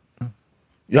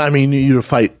 Yeah, I mean, you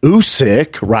fight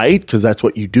Usyk, right? Because that's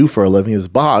what you do for a living is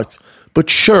box. But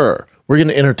sure, we're going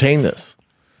to entertain this.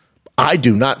 I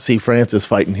do not see Francis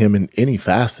fighting him in any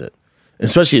facet,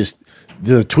 especially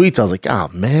the tweets. I was like, oh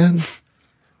man,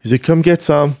 he's like, come get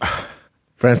some.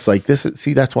 Francis like this.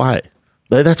 See, that's why.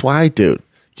 That's why, dude.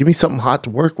 Give me something hot to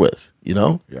work with. You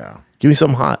know? Yeah. Give me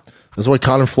something hot. That's why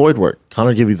Conor Floyd worked.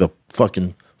 Conor give you the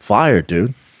fucking fire,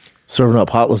 dude. Serving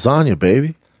up hot lasagna,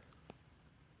 baby.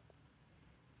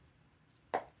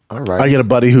 All right. I get a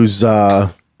buddy who's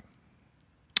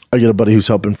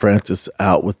helping Francis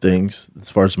out with things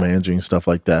as far as managing and stuff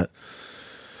like that.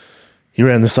 He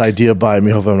ran this idea by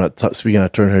me. Hopefully I'm not speaking out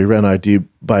of turn here. He ran an idea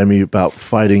by me about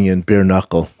fighting in bare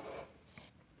knuckle.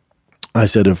 I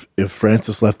said if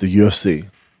Francis left the UFC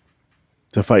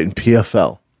to fight in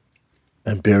PFL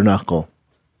and bare knuckle,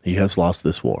 he has lost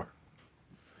this war.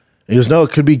 He goes, no,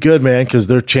 it could be good, man, because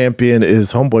their champion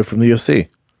is homeboy from the UFC.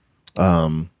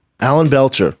 Alan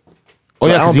Belcher. Oh,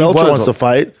 yeah, Alan Belcher wants to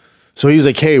fight. So he was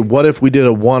like, hey, what if we did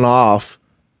a one-off,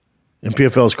 and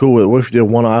PFL is cool with it, what if we did a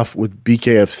one-off with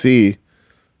BKFC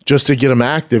just to get him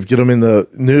active, get him in the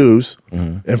news,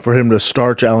 and for him to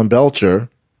starch Alan Belcher,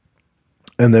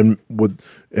 and then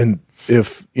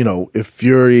if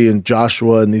Fury and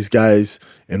Joshua and these guys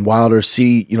and Wilder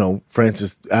see,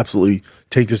 Francis absolutely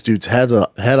take this dude's head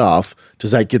off,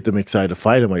 does that get them excited to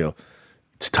fight him? I go,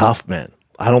 it's tough, man.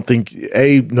 I don't think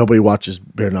nobody watches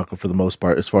bare knuckle for the most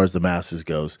part as far as the masses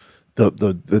goes. The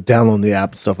download the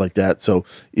app and stuff like that. So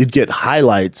you'd get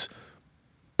highlights,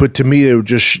 but to me it would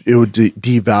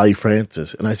devalue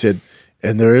Francis. And I said,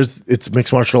 it's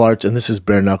mixed martial arts and this is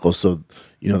bare knuckle, so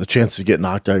the chances to get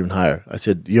knocked out even higher. I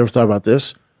said, you ever thought about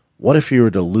this? What if you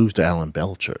were to lose to Alan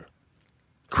Belcher?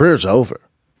 Career's over.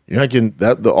 You're not getting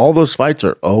that. All those fights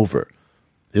are over.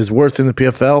 His worth in the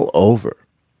PFL over.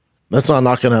 That's not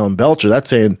knocking Alan Belcher.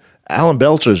 That's saying Alan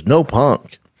Belcher's no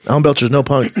punk. Alan Belcher's no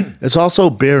punk. It's also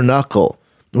bare knuckle.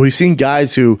 We've seen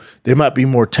guys who they might be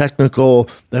more technical.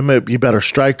 They might be better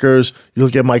strikers. You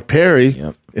look at Mike Perry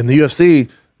in the UFC,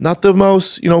 not the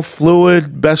most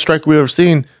fluid, best striker we've ever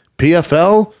seen.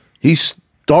 PFL, he's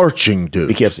starching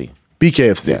dudes.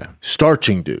 BKFC, yeah.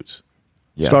 Starching dudes.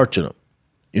 Yeah. Starching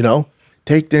them.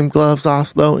 Take them gloves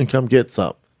off, though, and come get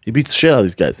some. He beats the shit out of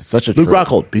these guys. Luke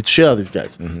Rockhold beats the shit out of these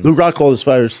guys. Mm-hmm. Luke Rockhold, as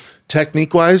far as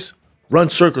technique-wise,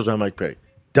 runs circles around Mike Perry.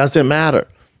 Doesn't matter.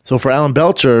 So for Alan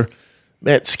Belcher,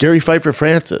 man, scary fight for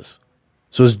Francis.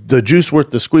 So is the juice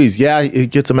worth the squeeze? Yeah,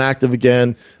 it gets him active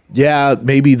again. Yeah,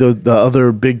 maybe the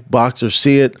other big boxers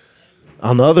see it.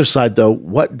 On the other side, though,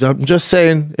 I'm just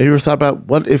saying, have you ever thought about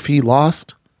what if he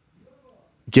lost?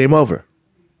 Game over.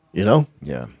 Yeah.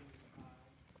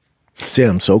 See,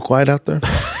 I'm so quiet out there.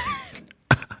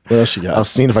 What else you got? I was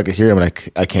seeing if I could hear him, and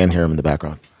I can hear him in the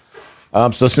background.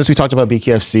 So since we talked about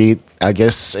BKFC, I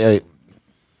guess the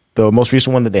most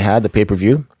recent one that they had, the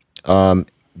pay-per-view,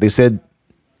 they said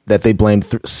that they blamed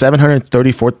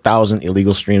 734,000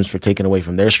 illegal streams for taken away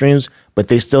from their streams, but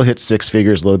they still hit six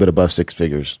figures, a little bit above six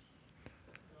figures.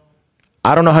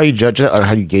 I don't know how you judge that or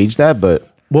how you gauge that,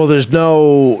 but... Well, it's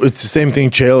the same thing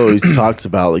Chael always talks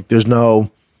about. Like, there's no...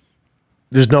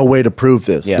 There's no way to prove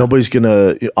this. Yeah. Nobody's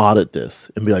gonna audit this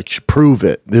and be like, prove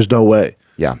it. There's no way.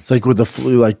 Yeah. It's like with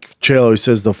like Chael always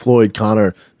says, the Floyd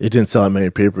Connor, it didn't sell that many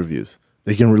pay-per-views.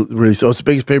 They can release, it's the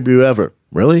biggest pay-per-view ever.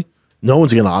 Really? No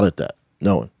one's gonna audit that.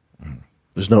 No one.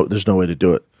 There's no way to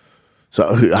do it. So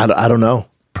I don't know.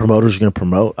 Promoters are gonna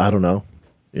promote. I don't know.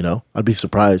 You know, I'd be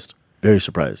surprised. Very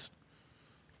surprised.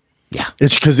 Yeah.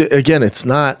 It's because again, it's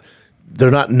not.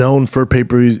 They're not known for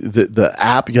pay-per-views. The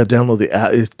app, you got to download the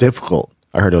app. It's difficult.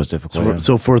 I heard it was difficult.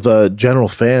 So for the general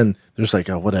fan, they're just like,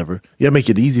 oh, whatever. You got to make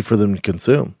it easy for them to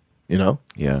consume, you know?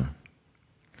 Yeah.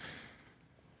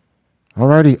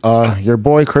 Alrighty. Your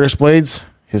boy, Curtis Blades,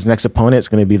 his next opponent is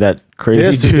going to be that crazy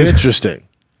This is dude. interesting.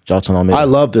 Johnson Almeida. I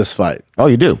love this fight. Oh,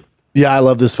 you do? Yeah, I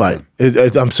love this fight.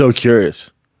 I'm so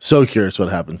curious. So curious what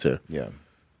happens here. Yeah.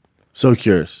 So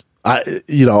curious. I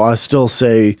still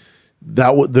say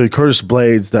that the Curtis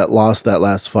Blades that lost that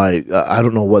last fight, I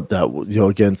don't know what that,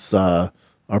 against our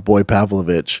boy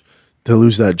Pavlovich, to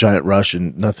lose that giant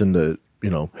Russian, nothing to,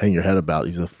 hang your head about.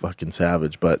 He's a fucking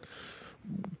savage. But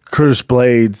Curtis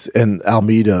Blades and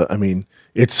Almeida, I mean,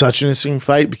 it's such an interesting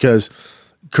fight because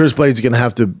Curtis Blades is going to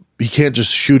have to, he can't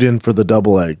just shoot in for the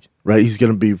double leg, right? We're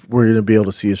going to be able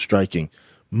to see his striking.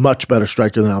 Much better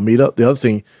striker than Almeida. The other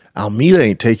thing, Almeida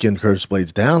ain't taking Curtis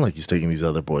Blades down like he's taking these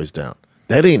other boys down.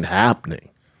 That ain't happening.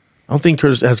 I don't think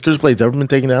has Curtis Blades ever been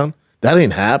taken down? That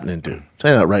ain't happening, dude. I'm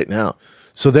telling you that right now.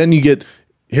 So then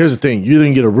here's the thing, you're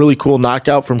going to get a really cool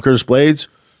knockout from Curtis Blades,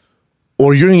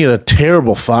 or you're going to get a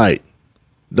terrible fight.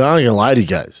 No, I'm going to lie to you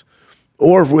guys.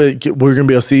 Or if we're going to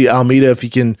be able to see Almeida, if he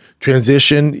can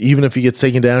transition, even if he gets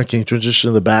taken down, can he transition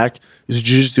to the back? Is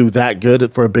jiu-jitsu that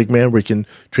good for a big man where he can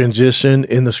transition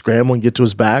in the scramble and get to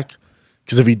his back?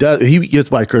 Because if he gets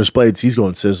by Curtis Blades, he's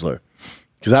going Sizzler.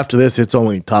 Because after this, it's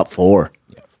only top 4.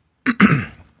 Yeah.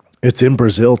 It's in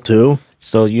Brazil, too.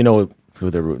 So you know who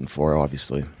they're rooting for,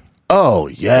 obviously. Oh,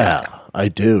 yeah. I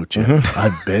do, Jim. Mm-hmm.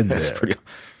 I've been there.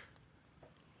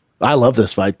 I love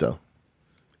this fight, though.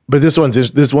 But this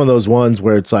is one of those ones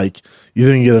where it's like you're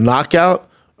going to get a knockout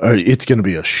or it's going to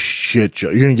be a shit show.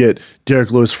 You're going to get Derek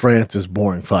Lewis Francis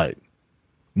boring fight.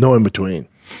 No in between.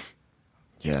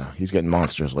 Yeah, he's getting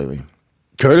monsters lately.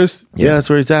 Curtis? Yeah, that's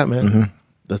where he's at, man. Mm-hmm.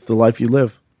 That's the life you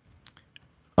live.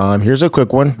 Here's a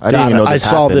quick one. I didn't even know this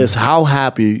saw happened. this. How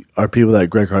happy are people that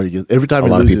Greg Hardy gets? Every time he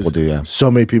loses, of people do, yeah. So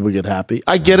many people get happy.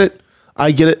 I get it.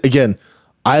 Again,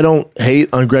 I don't hate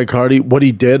on Greg Hardy. What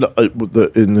he did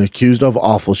and accused of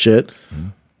awful shit. Mm-hmm.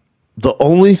 The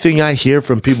only thing I hear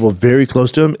from people very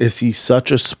close to him is he's such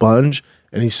a sponge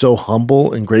and he's so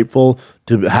humble and grateful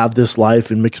to have this life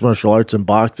in mixed martial arts and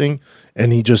boxing.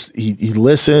 And he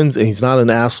listens and he's not an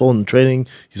asshole in training.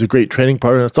 He's a great training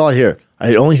partner. That's all I hear.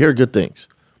 I only hear good things.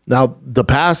 Now, the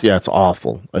past, yeah, it's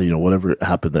awful. Whatever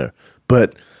happened there.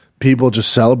 But people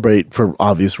just celebrate for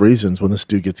obvious reasons when this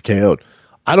dude gets KO'd.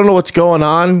 I don't know what's going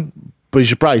on, but you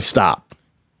should probably stop.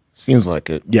 Seems like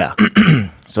it. Yeah.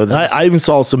 So I even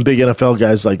saw some big NFL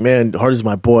guys like, man, Hardy's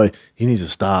my boy. He needs to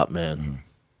stop, man.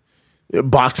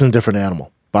 Boxing, different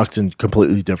animal. Boxing,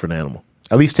 completely different animal.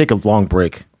 At least take a long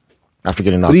break after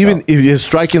getting knocked But even out. if he's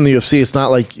striking in the UFC, it's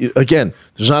not like, again,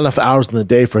 there's not enough hours in the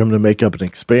day for him to make up an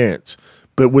experience.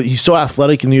 But he's so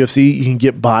athletic in the UFC, you can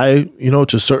get by,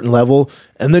 to a certain level.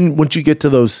 And then once you get to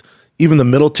those, even the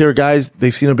middle tier guys,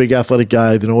 they've seen a big athletic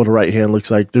guy. They know what a right hand looks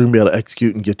like. They're going to be able to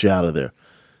execute and get you out of there.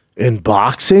 In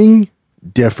boxing,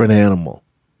 different animal.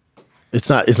 It's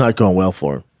not going well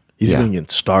for him. He's going to get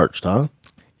starched, huh?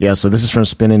 Yeah, so this is from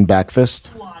Spinning Back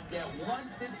Fist.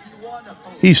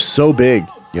 He's so big.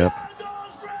 Yep.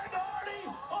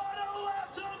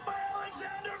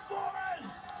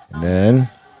 And then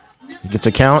he gets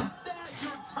a count.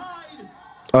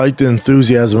 I like the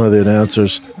enthusiasm of the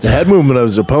announcers. The head movement of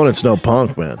his opponent's no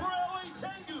punk, man.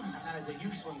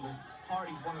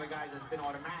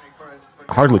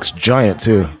 Hard looks giant,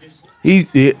 too. He's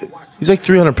like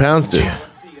 300 pounds, dude.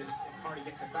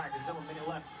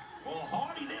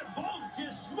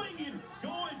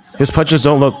 His punches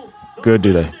don't look good,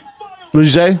 do they? What'd you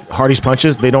say? Hardy's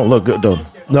punches, they don't look good, though.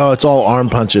 No, it's all arm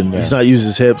punching. He's not using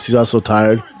his hips. He's also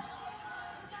tired.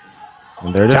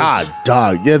 And there it is. God,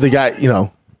 dog. Yeah, the guy,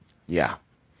 Yeah.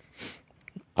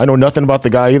 I know nothing about the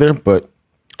guy either, but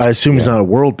I assume he's not a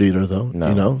world beater, though.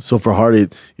 No. So for Hardy, I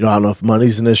don't know if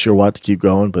money's an issue or what to keep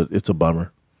going, but it's a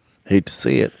bummer. Hate to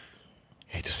see it.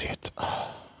 hate to see it.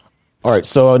 All right,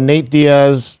 so Nate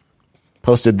Diaz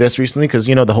posted this recently because,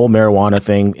 the whole marijuana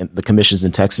thing, the commissions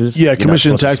in Texas. Yeah, you're not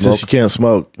commission in supposed to Texas, smoke. you can't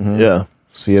smoke. Mm-hmm. Yeah.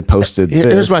 So he had posted this.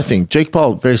 Here's my thing. Jake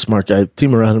Paul, very smart guy.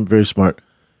 Team around him, very smart.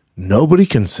 Nobody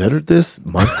considered this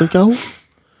months ago?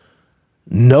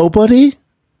 Nobody?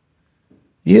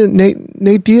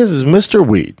 Nate Diaz is Mr.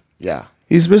 Weed. Yeah.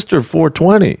 He's Mr.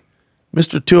 420,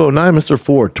 Mr. 209, Mr.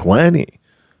 420.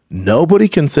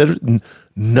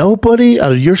 Nobody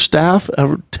out of your staff,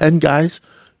 10 guys,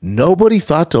 nobody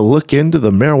thought to look into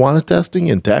the marijuana testing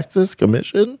in Texas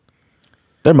commission?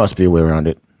 There must be a way around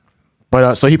it.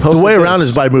 But so he posted The way around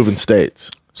is by moving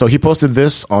states. So he posted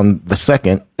this on the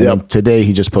 2nd, and then today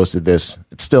he just posted this.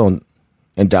 It's still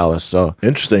in Dallas. So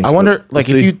interesting. I wonder, like,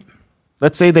 if you,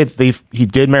 let's say that he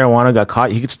did marijuana, got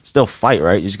caught, he could still fight,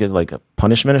 right? You just get like a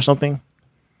punishment or something.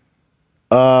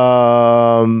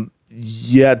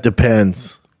 Yeah, it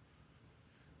depends.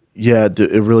 Yeah,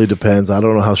 it really depends. I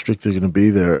don't know how strict they're going to be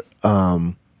there.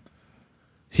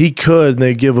 He could, and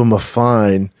they give him a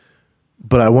fine,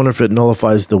 but I wonder if it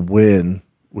nullifies the win,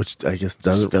 which I guess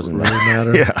doesn't really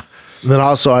matter. Yeah. And then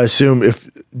also, I assume if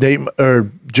Nate or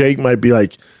Jake might be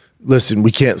like, "Listen,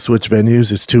 we can't switch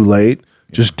venues; it's too late.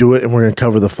 Just do it, and we're going to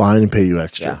cover the fine and pay you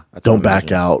extra. Yeah, don't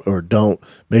back out or don't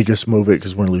make us move it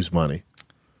because we're going to lose money."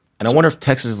 And I wonder if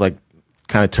Texas like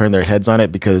kind of turn their heads on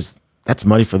it because that's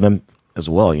money for them as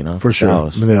well, you know? For sure.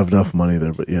 Dallas. I mean, they have enough money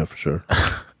there, but yeah, for sure.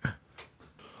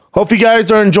 Hope you guys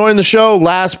are enjoying the show.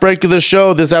 Last break of the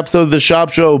show, this episode of the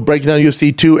Shop Show, breaking down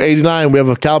UFC 289. We have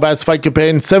a Calabas Fight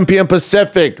Campaign, 7 p.m.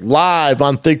 Pacific, live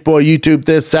on Thick Boy YouTube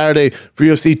this Saturday for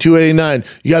UFC 289.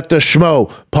 You got the Schmo,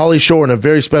 Pauly Shore, and a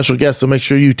very special guest, so make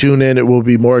sure you tune in. It will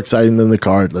be more exciting than the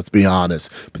card, let's be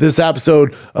honest. But this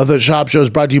episode of the Shop Show is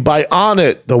brought to you by On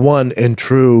It, the one and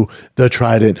true, the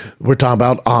Trident. We're talking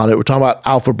about On It. We're talking about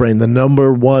Alpha Brain, the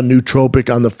number one nootropic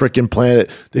on the freaking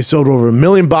planet. They sold over 1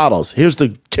 million bottles. Here's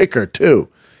the kicker too.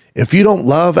 If you don't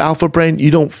love Alpha Brain,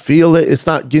 you don't feel it, it's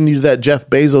not getting you to that Jeff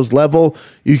Bezos level,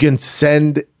 you don't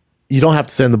have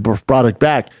to send the product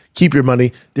back. Keep your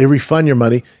money. They refund your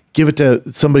money. Give it to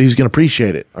somebody who's going to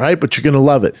appreciate it. All right. But you're going to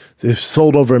love it. They've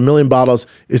sold over 1 million bottles.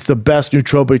 It's the best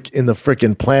nootropic in the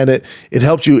freaking planet. It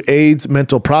helps you aids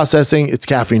mental processing. It's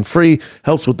caffeine free,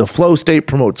 helps with the flow state,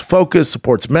 promotes focus,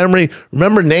 supports memory.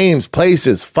 Remember names,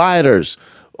 places, fighters,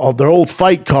 all their old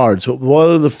fight cards, what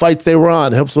are the fights they were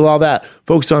on, helps with all that.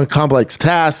 Focus on complex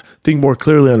tasks, think more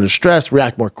clearly under stress,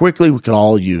 react more quickly. We can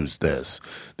all use this.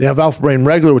 They have Alpha Brain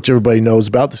Regular, which everybody knows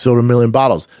about. They sold 1 million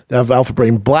bottles. They have Alpha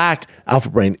Brain Black, Alpha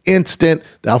Brain Instant,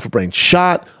 the Alpha Brain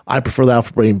Shot. I prefer the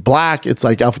Alpha Brain Black. It's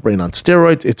like Alpha Brain on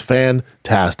steroids. It's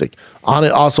fantastic. On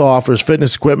It also offers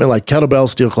fitness equipment like kettlebells,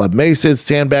 steel club maces,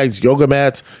 sandbags, yoga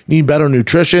mats. Need better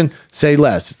nutrition? Say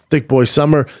less. It's Thick Boy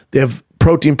Summer. They have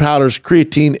protein powders,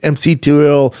 creatine, MCT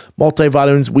oil,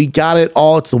 multivitamins. We got it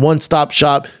all. It's the one-stop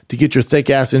shop to get your thick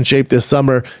ass in shape this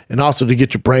summer and also to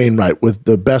get your brain right with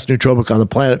the best nootropic on the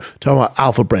planet. Talking about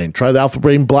Alpha Brain. Try the Alpha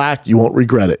Brain Black. You won't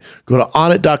regret it. Go to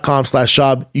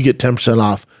onit.com/shop. You get 10%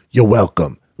 off. You're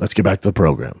welcome. Let's get back to the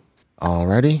program.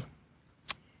 Alrighty.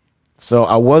 So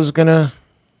I was gonna.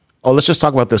 Oh, let's just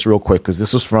talk about this real quick because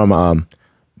this was from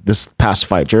this past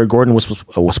fight. Jared Gordon was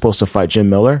supposed to fight Jim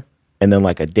Miller, and then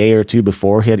like a day or two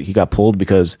before he got pulled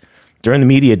because during the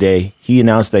media day he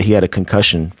announced that he had a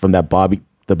concussion from the Bobby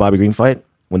Green fight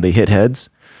when they hit heads,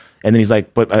 and then he's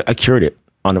like, "But I cured it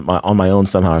on my own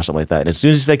somehow or something like that." And as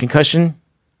soon as he said concussion,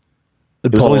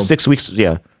 it was only 6 weeks.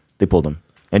 Yeah, they pulled him,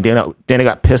 and Dana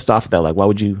got pissed off at that. Like, why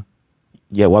would you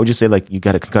say like you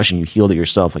got a concussion, you healed it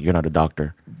yourself, like you're not a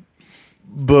doctor?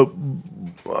 But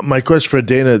my question for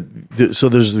Dana, so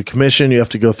there's the commission, you have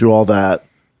to go through all that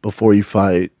before you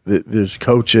fight. There's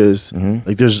coaches,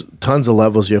 like there's tons of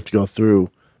levels you have to go through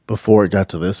before it got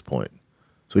to this point.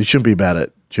 So he shouldn't be bad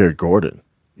at Jared Gordon,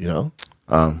 you know?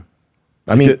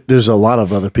 I mean, there's a lot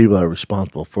of other people that are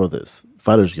responsible for this.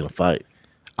 Fighters are going to fight.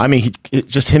 I mean,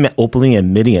 just him openly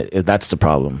admitting it, that's the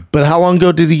problem. But how long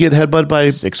ago did he get headbutted by?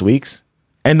 6 weeks.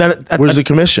 And then where's the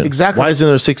commission? Exactly. Why isn't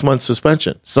there a 6 month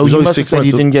suspension? So he must have said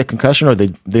he didn't get concussion, or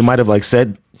they might have like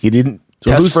said he didn't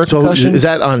test for a concussion. Is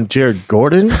that on Jared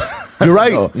Gordon? You're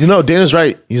right. No. You know, Dana's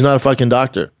right. He's not a fucking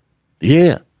doctor.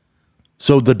 Yeah.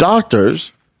 So the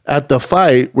doctors at the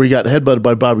fight where he got headbutted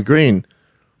by Bobby Green,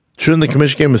 shouldn't the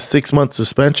commission give him a 6 month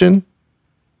suspension?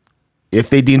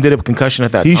 If they deemed it a concussion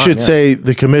at that time, he should say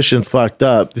the commission fucked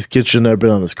up. This kid should never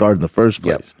been on this card in the first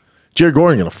place. Yep. Jared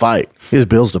Gordon going to fight. He has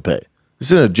bills to pay. This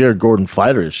isn't a Jared Gordon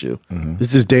fighter issue.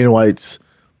 This is Dana White's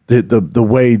the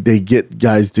way they get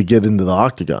guys to get into the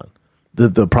octagon.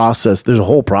 The process. There's a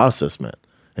whole process, man.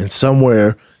 And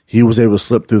somewhere he was able to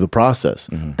slip through the process.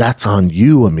 That's on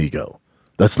you, amigo.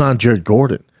 That's not Jared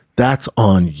Gordon. That's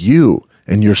on you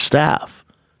and your staff.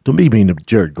 Don't be mean to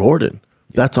Jared Gordon.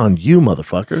 That's on you,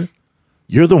 motherfucker.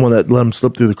 You're the one that let him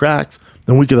slip through the cracks.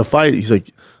 Then week of the fight, he's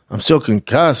like, I'm still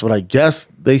concussed, but I guess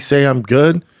they say I'm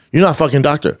good. You're not a fucking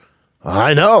doctor.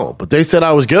 I know, but they said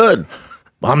I was good.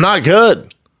 I'm not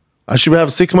good. I should have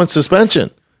a 6-month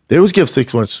suspension. They always give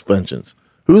 6-month suspensions.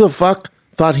 Who the fuck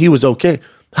thought he was okay?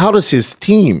 How does his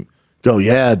team go,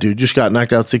 yeah, dude, just got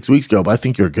knocked out 6 weeks ago, but I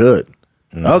think you're good.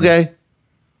 Okay.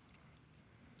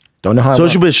 Don't know how. So it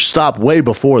should be stopped way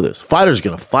before this. Fighters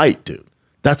going to fight, dude.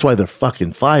 That's why they're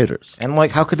fucking fighters. And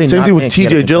like, how could they? Same not thing with think he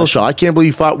had a TJ concussion? Dillashaw. I can't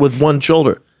believe he fought with one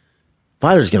shoulder.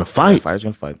 Fighters going to fight. Fighters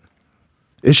gonna fight.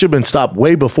 It should have been stopped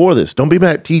way before this. Don't be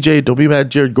mad at TJ. Don't be mad at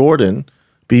Jared Gordon.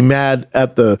 Be mad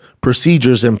at the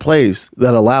procedures in place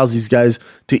that allows these guys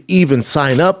to even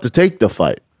sign up to take the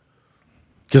fight.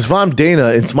 Because if I'm Dana,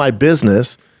 it's my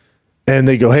business, and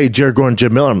they go, hey, Jared Gordon,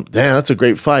 Jim Miller, damn, that's a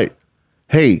great fight.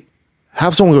 Hey,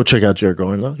 have someone go check out Jared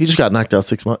Gordon, though. He just got knocked out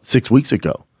 6 weeks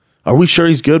ago. Are we sure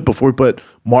he's good before we put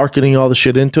marketing all the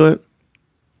shit into it?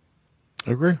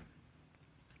 I agree.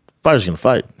 Fighter's going to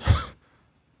fight.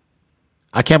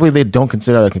 I can't believe they don't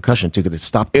consider that a concussion too, because they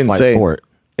stopped the fight for it.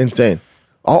 Insane.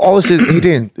 All this is, he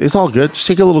didn't. It's all good. Just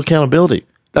take a little accountability.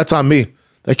 That's on me.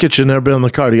 That kid should never been on the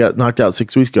card. He got knocked out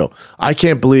 6 weeks ago. I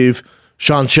can't believe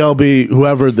Sean Shelby,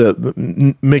 whoever, the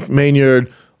Mick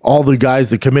Maynard, all the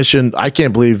guys, the commission, I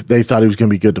can't believe they thought he was going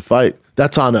to be good to fight.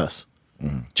 That's on us.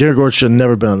 Jared Gordon should have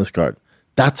never been on this card.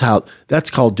 That's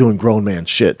called doing grown man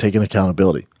shit, taking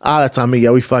accountability. That's on me.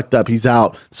 Yeah, we fucked up. He's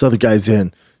out. This other guy's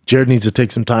in. Jared needs to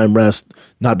take some time, rest,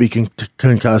 not be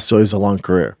concussed, so he has a long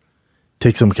career.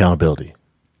 Take some accountability.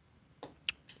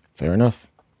 Fair enough.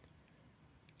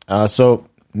 So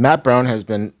Matt Brown has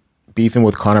been beefing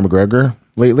with Conor McGregor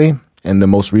lately, and the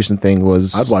most recent thing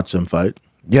was I'd watch them fight.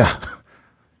 Yeah.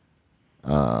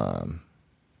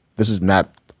 This is Matt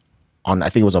on. I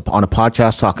think it was on a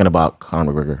podcast talking about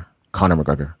Conor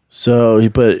McGregor. So he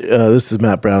put, this is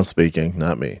Matt Brown speaking,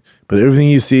 not me. But everything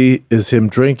you see is him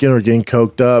drinking or getting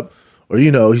coked up, or,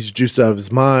 he's juiced out of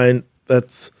his mind.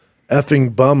 That's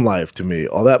effing bum life to me.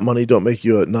 All that money don't make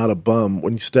you not a bum.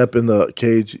 When you step in the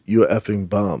cage, you a effing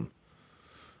bum.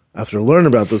 After learning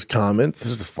about those comments,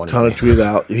 This is the funny Conor thing. tweeted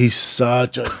out, he's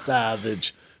such a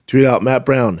savage. Tweeted out, Matt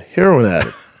Brown, heroin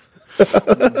addict.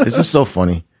 This is so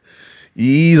funny.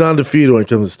 He's undefeated when it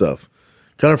comes to stuff.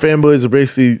 Conor fanboys are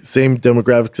basically the same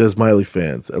demographics as Miley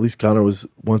fans. At least Conor was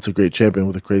once a great champion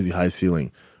with a crazy high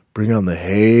ceiling. Bring on the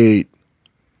hate.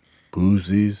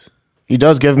 Boozies. He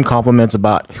does give him compliments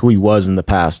about who he was in the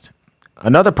past.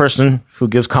 Another person who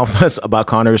gives compliments about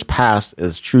Conor's past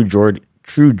is True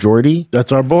Jordy.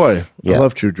 That's our boy. Yeah. I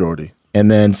love True Jordy.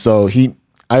 And then so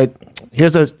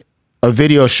here's a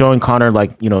video showing Conor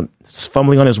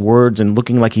fumbling on his words and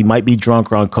looking like he might be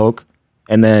drunk or on coke.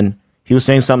 And then he was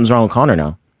saying something's wrong with Conor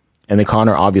now. And then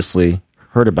Conor obviously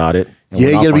heard about it. Yeah,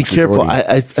 you got to be careful.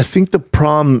 I think the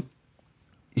problem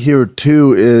here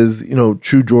too is,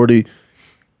 True Jordy,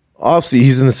 obviously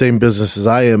he's in the same business as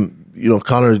I am.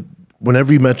 Conor,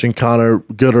 whenever you mention Conor,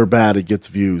 good or bad, it gets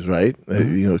views, right?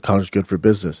 Conor's good for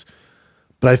business.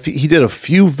 But I think he did a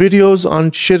few videos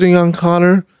on shitting on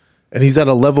Conor, and he's at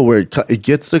a level where it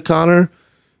gets to Conor,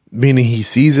 meaning he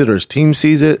sees it or his team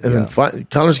sees it, and then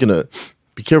Conor's going to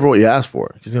be careful what you ask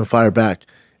for. He's going to fire back.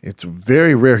 It's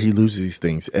very rare he loses these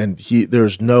things, and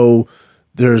there's no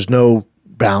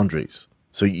boundaries.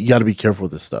 So you got to be careful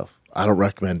with this stuff. I don't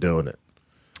recommend doing it.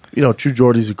 True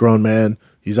Jordy's a grown man.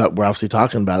 We're obviously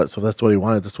talking about it, so if that's what he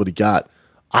wanted, that's what he got.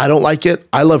 I don't like it.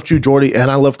 I love True Jordy,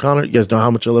 and I love Conor. You guys know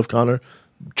how much I love Conor.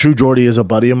 True Jordy is a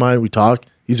buddy of mine. We talk.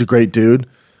 He's a great dude.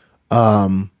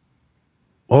 Hopefully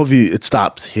it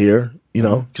stops here,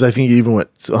 because I think he even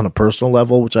went on a personal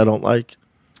level, which I don't like.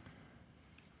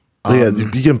 But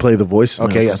you can play the voice.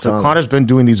 Okay, yeah. So Conor's been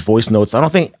doing these voice notes. I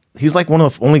don't think he's like one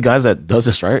of the only guys that does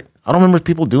this, right? I don't remember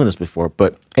people doing this before.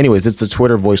 But anyways, it's a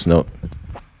Twitter voice note.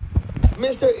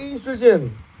 Mr.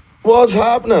 Estrogen, what's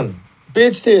happening?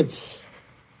 Bitch tits.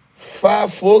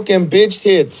 Fat fucking bitch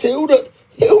tits. Who the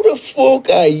fuck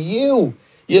are you?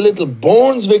 You little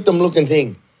Bournes victim looking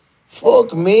thing.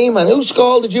 Fuck me, man. Who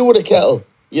scalded you with a kettle?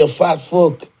 You fat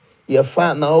fuck. You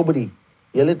fat nobody.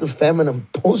 You little feminine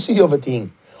pussy of a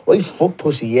thing. I fuck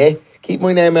pussy, yeah? Keep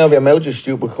my name out of your mouth, you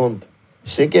stupid cunt.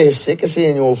 Sick of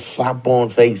seeing your fat born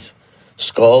face.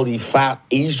 Scaldy, fat,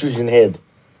 estrogen head.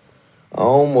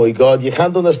 Oh my God, you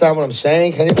can't understand what I'm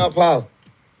saying, can you not, pal?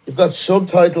 You've got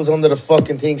subtitles under the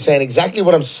fucking thing saying exactly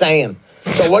what I'm saying.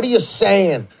 So what are you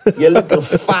saying, you little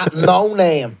fat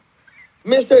no-name?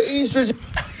 Mr. Estrogen.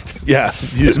 Yeah.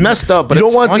 It's messed up, but you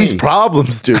it's don't want funny. these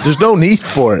problems, dude. There's no need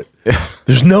for it.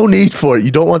 There's no need for it.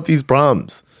 You don't want these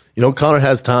problems. Conor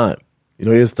has time. He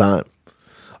has time.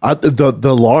 The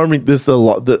alarming,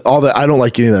 all that. I don't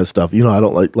like any of that stuff. I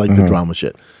don't like the drama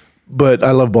shit. But I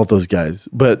love both those guys.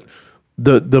 But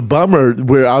the bummer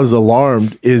where I was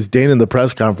alarmed is Dana in the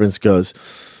press conference goes,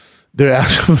 they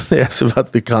asked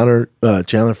about the Conor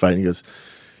Chandler fight. And he goes,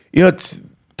 it's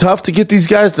tough to get these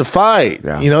guys to fight.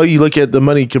 Yeah. You look at the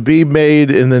money Khabib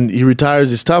made, and then he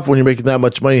retires. It's tough when you're making that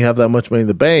much money, you have that much money in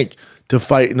the bank to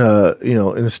fight in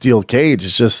a steel cage.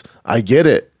 It's just, I get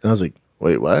it. And I was like,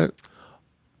 wait, what?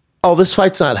 Oh, this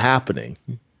fight's not happening.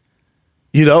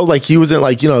 Like he wasn't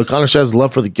like, Conor has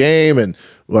love for the game and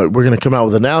we're going to come out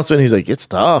with an announcement. He's like, it's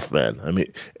tough, man. I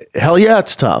mean, hell yeah,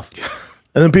 it's tough.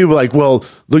 And then people are like, well,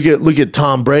 look at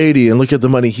Tom Brady and look at the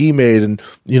money he made. And,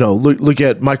 look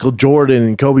at Michael Jordan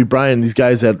and Kobe Bryant, these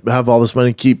guys that have all this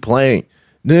money keep playing.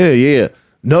 Yeah.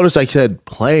 Notice I said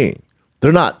playing.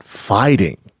 They're not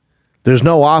fighting. There's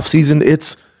no off season.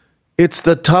 It's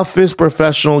the toughest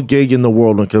professional gig in the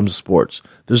world when it comes to sports.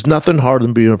 There's nothing harder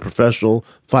than being a professional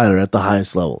fighter at the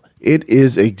highest level. It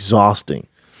is exhausting.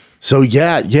 So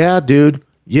yeah, dude.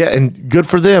 Yeah, and good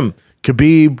for them.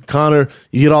 Khabib, Conor,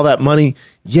 you get all that money.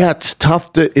 Yeah, it's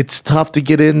tough to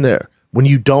get in there when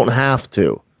you don't have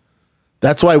to.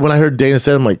 That's why when I heard Dana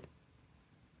say, I'm like,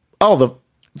 oh, the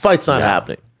fight's not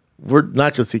happening. We're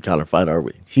not going to see Conor fight, are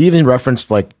we? He even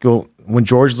referenced when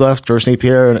George left, George St.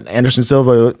 Pierre and Anderson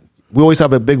Silva. We always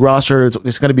have a big roster. It's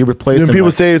going to be replaced. And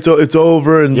people say it's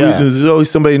over, and there's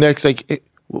always somebody next. Like, hey,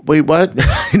 wait, what?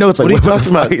 It's like, what are you talking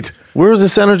about? Where's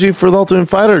this energy for the Ultimate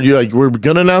Fighter? You're like, we're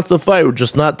going to announce the fight. We're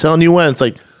just not telling you when. It's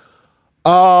like,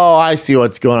 oh, I see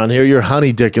what's going on here. You're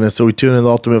honey dicking us, so we tune in the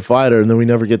Ultimate Fighter, and then we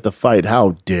never get the fight.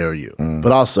 How dare you?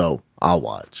 But also, I'll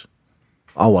watch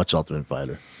Ultimate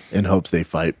Fighter in hopes they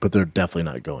fight, but they're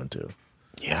definitely not going to.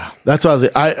 Yeah, that's why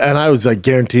I was like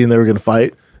guaranteeing they were going to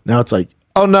fight. Now it's like,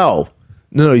 oh no,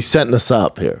 he's setting us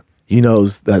up here. He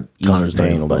knows that Conor's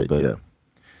playing going a to little fight. bit. Yeah,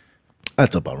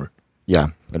 that's a bummer. Yeah,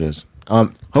 it is.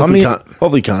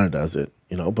 Hopefully Conor does it,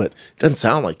 but it doesn't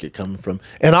sound like it coming from.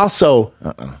 And also,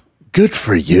 good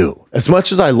for you. As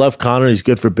much as I love Conor, he's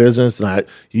good for business, and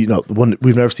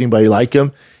we've never seen anybody like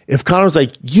him. If Conor's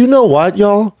like, you know what,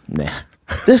 y'all,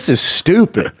 this is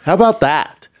stupid. How about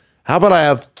that? How about I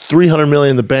have $300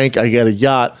 million in the bank? I get a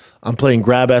yacht. I'm playing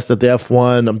grab ass at the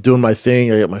F1. I'm doing my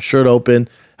thing. I got my shirt open.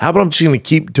 How about I'm just going to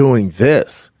keep doing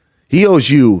this? He owes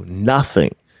you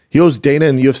nothing. He owes Dana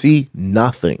and the UFC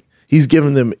nothing. He's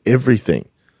given them everything.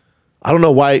 I don't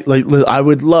know why. Like, I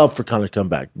would love for Conor to come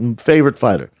back. Favorite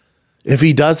fighter. If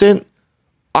he doesn't,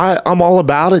 I'm all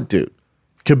about it, dude.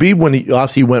 Khabib, when he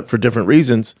obviously went for different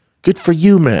reasons, good for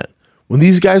you, man. When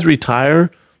these guys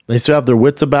retire, they still have their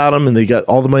wits about them and they got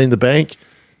all the money in the bank.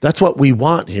 That's what we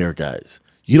want here, guys.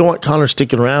 You don't want Conor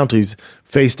sticking around till he's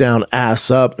face down,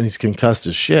 ass up, and he's concussed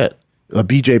as shit. A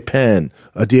BJ Penn,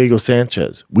 a Diego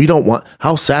Sanchez. We don't want,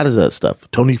 how sad is that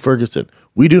stuff? Tony Ferguson.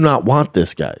 We do not want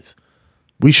this, guys.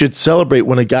 We should celebrate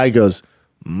when a guy goes,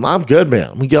 I'm good, man.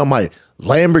 I'm going to get on my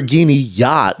Lamborghini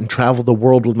yacht and travel the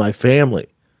world with my family.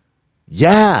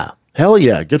 Yeah. Hell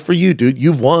yeah. Good for you, dude.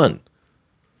 You've won.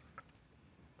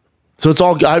 So it's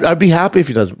all, I'd be happy if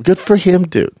he doesn't. Good for him,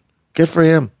 dude. Good for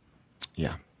him.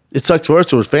 Yeah. It sucks for us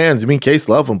to his fans. I mean, Case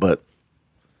love him, but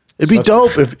it'd be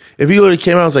dope if he literally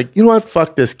came out and was like, you know what?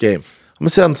 Fuck this game. I'm going to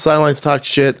sit on the sidelines, talk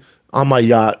shit on my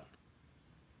yacht,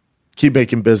 keep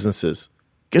making businesses.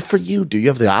 Good for you, dude. You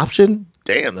have the option?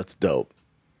 Damn, that's dope.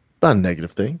 Not a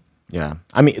negative thing. Yeah.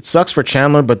 I mean, it sucks for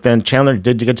Chandler, but then Chandler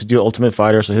did get to do Ultimate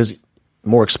Fighter, so he's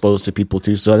more exposed to people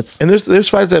too. So it's, and there's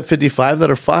fights at 55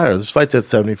 that are fire. There's fights at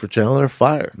 70 for Chandler that are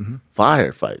fire. Mm-hmm.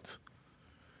 Fire fights.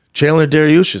 Chandler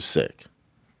Dariush is sick.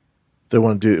 They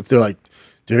want to do, if they're like,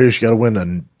 Dariush got to win a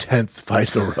 10th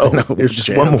fight in a row. No, here's just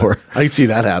Chandler. one more. I can see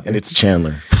that happen. And it's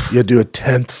Chandler. You do a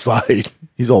 10th fight.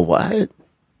 He's all, what?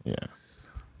 Yeah.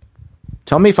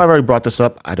 Tell me if I've already brought this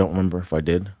up. I don't remember if I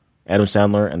did. Adam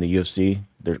Sandler and the UFC,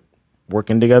 they're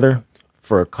working together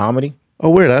for a comedy.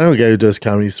 Oh, weird. I know a guy who does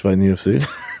comedy used to fight in the UFC.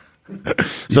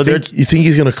 You think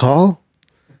he's going to call?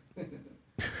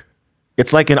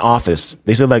 It's like an Office.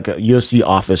 They said like a UFC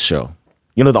Office show.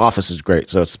 You know, The Office is great,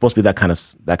 so it's supposed to be that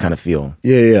kind of feel.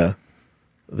 Yeah.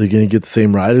 Are they going to get the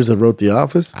same writers that wrote The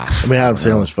Office? I mean, Adam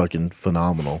Sandler's fucking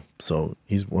phenomenal, so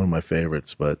he's one of my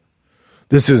favorites, but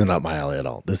this isn't up my alley at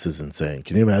all. This is insane.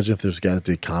 Can you imagine if there's a guy that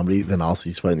did comedy, then also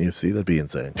he's fighting the UFC? That'd be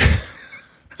insane.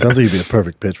 Sounds like he'd be a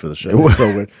perfect pitch for the show. It's so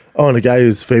weird. Oh, and a guy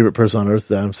whose favorite person on earth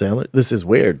is Adam Sandler? This is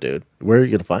weird, dude. Where are you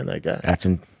going to find that guy?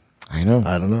 I know.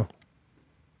 I don't know.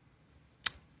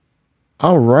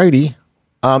 Alrighty.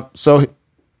 So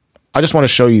I just want to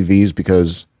show you these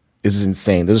because this is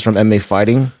insane. This is from MMA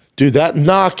Fighting. Dude, that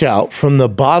knockout from the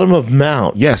bottom of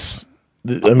Mount. Yes.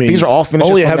 I mean, these are all finishes.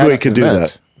 Only a heavyweight could do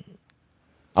that.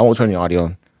 I won't turn the audio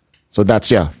on. So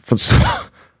that's,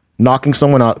 knocking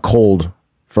someone out cold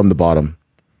from the bottom.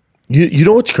 You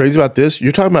know what's crazy about this?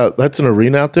 You're talking about that's an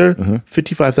arena out there,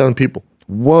 55,000 people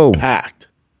Whoa. packed.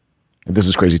 This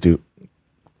is crazy too.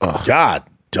 God,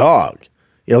 dog.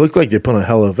 Yeah, it looked like they put on a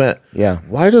hell of an event. Yeah.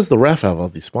 Why does the ref have all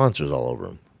these sponsors all over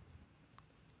him?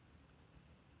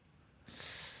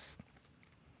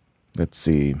 Let's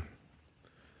see.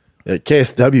 At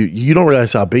KSW, you don't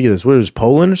realize how big it is. What, it was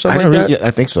Poland or something like that? Yeah,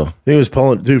 I think so. I think it was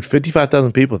Poland. Dude,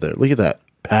 55,000 people there. Look at that.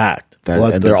 Packed.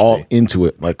 And they're all into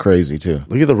it like crazy too.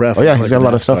 Look at the ref. Oh yeah, he's got a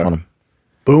lot of stuff on him.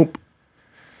 Boom.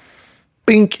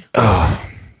 Bink. Oh.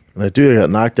 That dude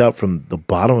got knocked out from the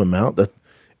bottom of the mount. A,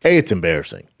 it's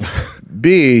embarrassing.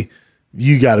 B,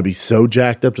 you got to be so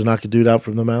jacked up to knock a dude out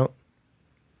from the mount.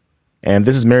 And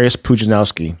this is Mariusz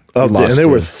Pudzianowski. Oh, and they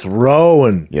were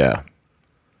throwing. Yeah.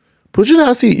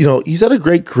 Pudzianowski, he's had a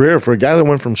great career for a guy that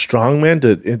went from strongman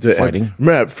into fighting.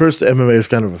 Remember, at first MMA was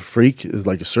kind of a freak, it was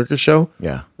like a circus show.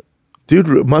 Yeah.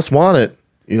 Dude must want it,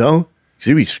 because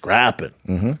he'd be scrapping.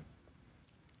 Mm-hmm.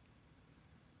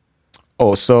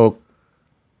 Oh, so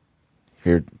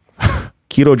here,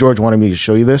 Keto George wanted me to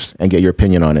show you this and get your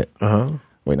opinion on it.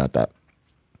 Wait, not that.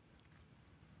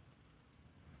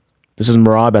 This is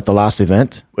Merab at the last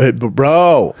event. Hey,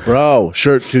 bro,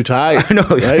 shirt too tight. I know,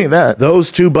 he's saying that. Those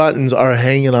two buttons are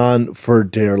hanging on for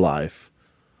dear life.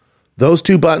 Those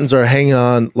two buttons are hanging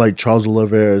on like Charles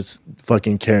Oliveira's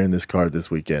fucking carrying this card this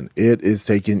weekend. It is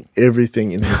taking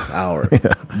everything in his power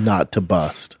not to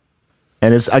bust.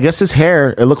 And I guess his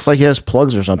hair, it looks like he has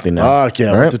plugs or something now. Fuck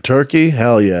yeah, right? with the turkey?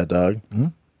 Hell yeah, dog. Mm-hmm.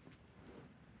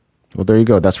 Well, there you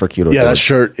go. That's for Keto Yeah, George. that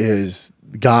shirt is...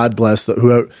 God bless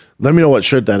whoever. Let me know what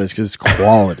shirt that is because it's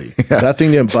quality. That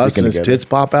thing didn't bust and his tits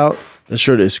pop out. That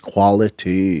shirt is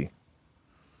quality.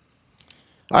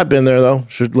 I've been there though.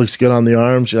 Shirt looks good on the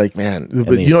arms. You're like, man.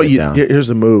 But here's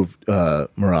the move,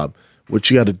 Merab. What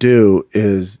you got to do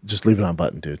is just leave it on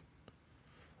button, dude.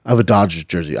 I have a Dodgers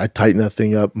jersey. I tighten that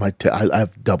thing up. I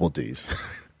have double D's.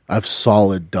 I have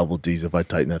solid double D's if I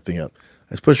tighten that thing up.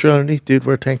 I just push it underneath, dude.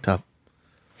 Wear a tank top.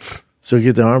 So you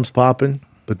get the arms popping.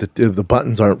 But the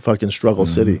buttons aren't fucking Struggle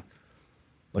City.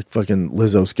 Like fucking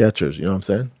Lizzo Skechers. You know what I'm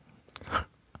saying?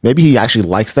 Maybe he actually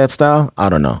likes that style. I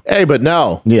don't know. Hey, but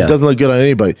no. Yeah. It doesn't look good on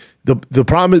anybody. The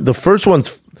problem is the first one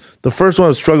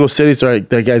was Struggle City, so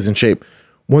that guy's in shape.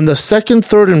 When the second,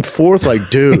 third, and fourth, like,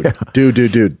 dude,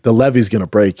 the levee's going to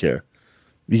break here.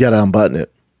 You got to unbutton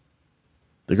it.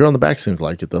 The girl in the back seems to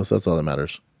like it, though, so that's all that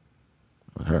matters.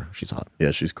 Her. She's hot.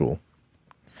 Yeah, she's cool.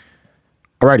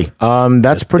 Alrighty.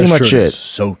 That's pretty much shirt it. Is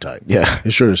so tight. Yeah.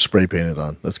 His shirt is spray painted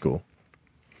on. That's cool.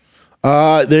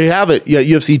 There you have it. Yeah,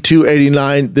 UFC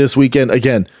 289 this weekend.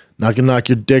 Again, not going to knock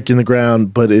your dick in the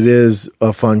ground, but it is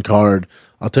a fun card.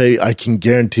 I'll tell you, I can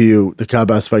guarantee you the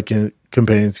Cowbass Fight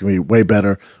campaign is going to be way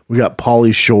better. We got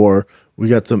Pauly Shore. We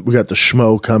got the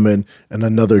Schmo coming and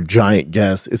another giant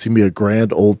guest. It's going to be a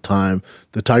grand old time.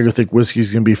 The Tiger Thick whiskey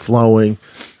is going to be flowing.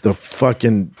 It's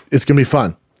going to be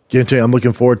fun. Guarantee you, I'm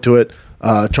looking forward to it.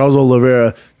 Charles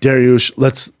Oliveira, Dariush,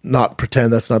 let's not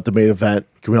pretend that's not the main event.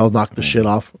 Can we all knock the shit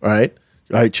off? All right?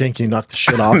 All right, Chin, can you knock the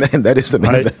shit off? Man, that is the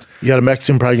main event. You got a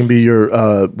Mexican probably going to be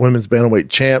your women's bantamweight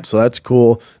champ, so that's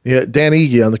cool. Yeah, Dan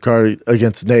Ige on the card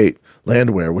against Nate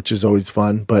Landwehr, which is always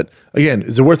fun. But again,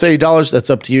 is it worth $80? That's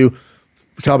up to you.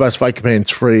 Cowbass Fight Campaign is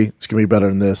free. It's going to be better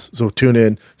than this. So tune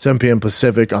in, 7 p.m.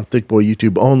 Pacific on Thick Boy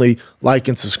YouTube only. Like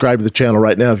and subscribe to the channel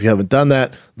right now if you haven't done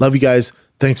that. Love you guys.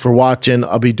 Thanks for watching.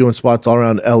 I'll be doing spots all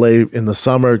around LA in the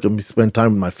summer. Going to be spending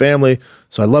time with my family.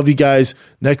 So I love you guys.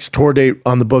 Next tour date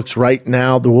on the books right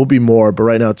now. There will be more, but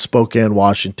right now it's Spokane,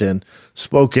 Washington.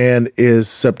 Spokane is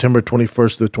September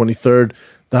 21st to the 23rd.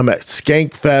 I'm at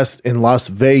Skankfest in Las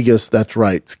Vegas. That's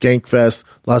right. Skankfest,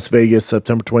 Las Vegas,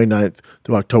 September 29th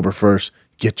through October 1st.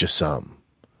 Get you some.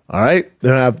 All right?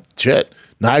 Then I have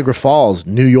Niagara Falls,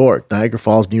 New York. Niagara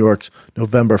Falls, New York's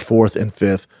November 4th and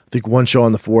 5th. I think one show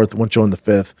on the 4th, one show on the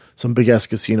 5th. Some big-ass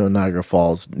casino in Niagara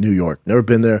Falls, New York. Never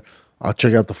been there. I'll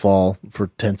check out the fall for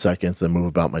 10 seconds, then move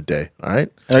about my day. All right?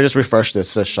 And I just refreshed this.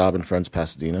 It says Shab and Friends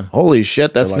Pasadena. Holy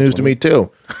shit, that's July news to me, too.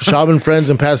 Shab and Friends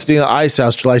in Pasadena Ice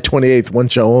House, July 28th, one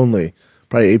show only.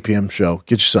 Probably 8 p.m. show.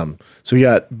 Get you some. So you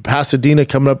got Pasadena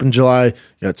coming up in July. You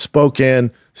got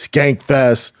Spokane,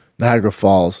 Skankfest, Niagara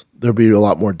Falls. There'll be a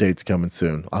lot more dates coming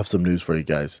soon. I'll have some news for you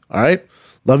guys. All right?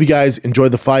 Love you guys. Enjoy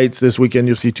the fights this weekend,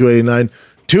 UFC 289.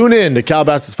 Tune in to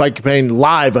Calabasas Fight Campaign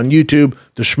live on YouTube.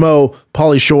 The Schmo,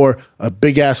 Pauly Shore, a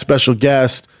big-ass special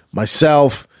guest,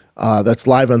 myself. That's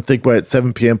live on Thick Boy at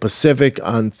 7 p.m. Pacific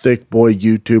on Thick Boy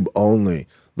YouTube only.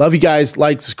 Love you guys.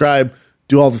 Like, subscribe,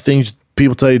 do all the things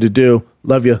people tell you to do.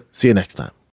 Love you. See you next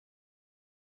time.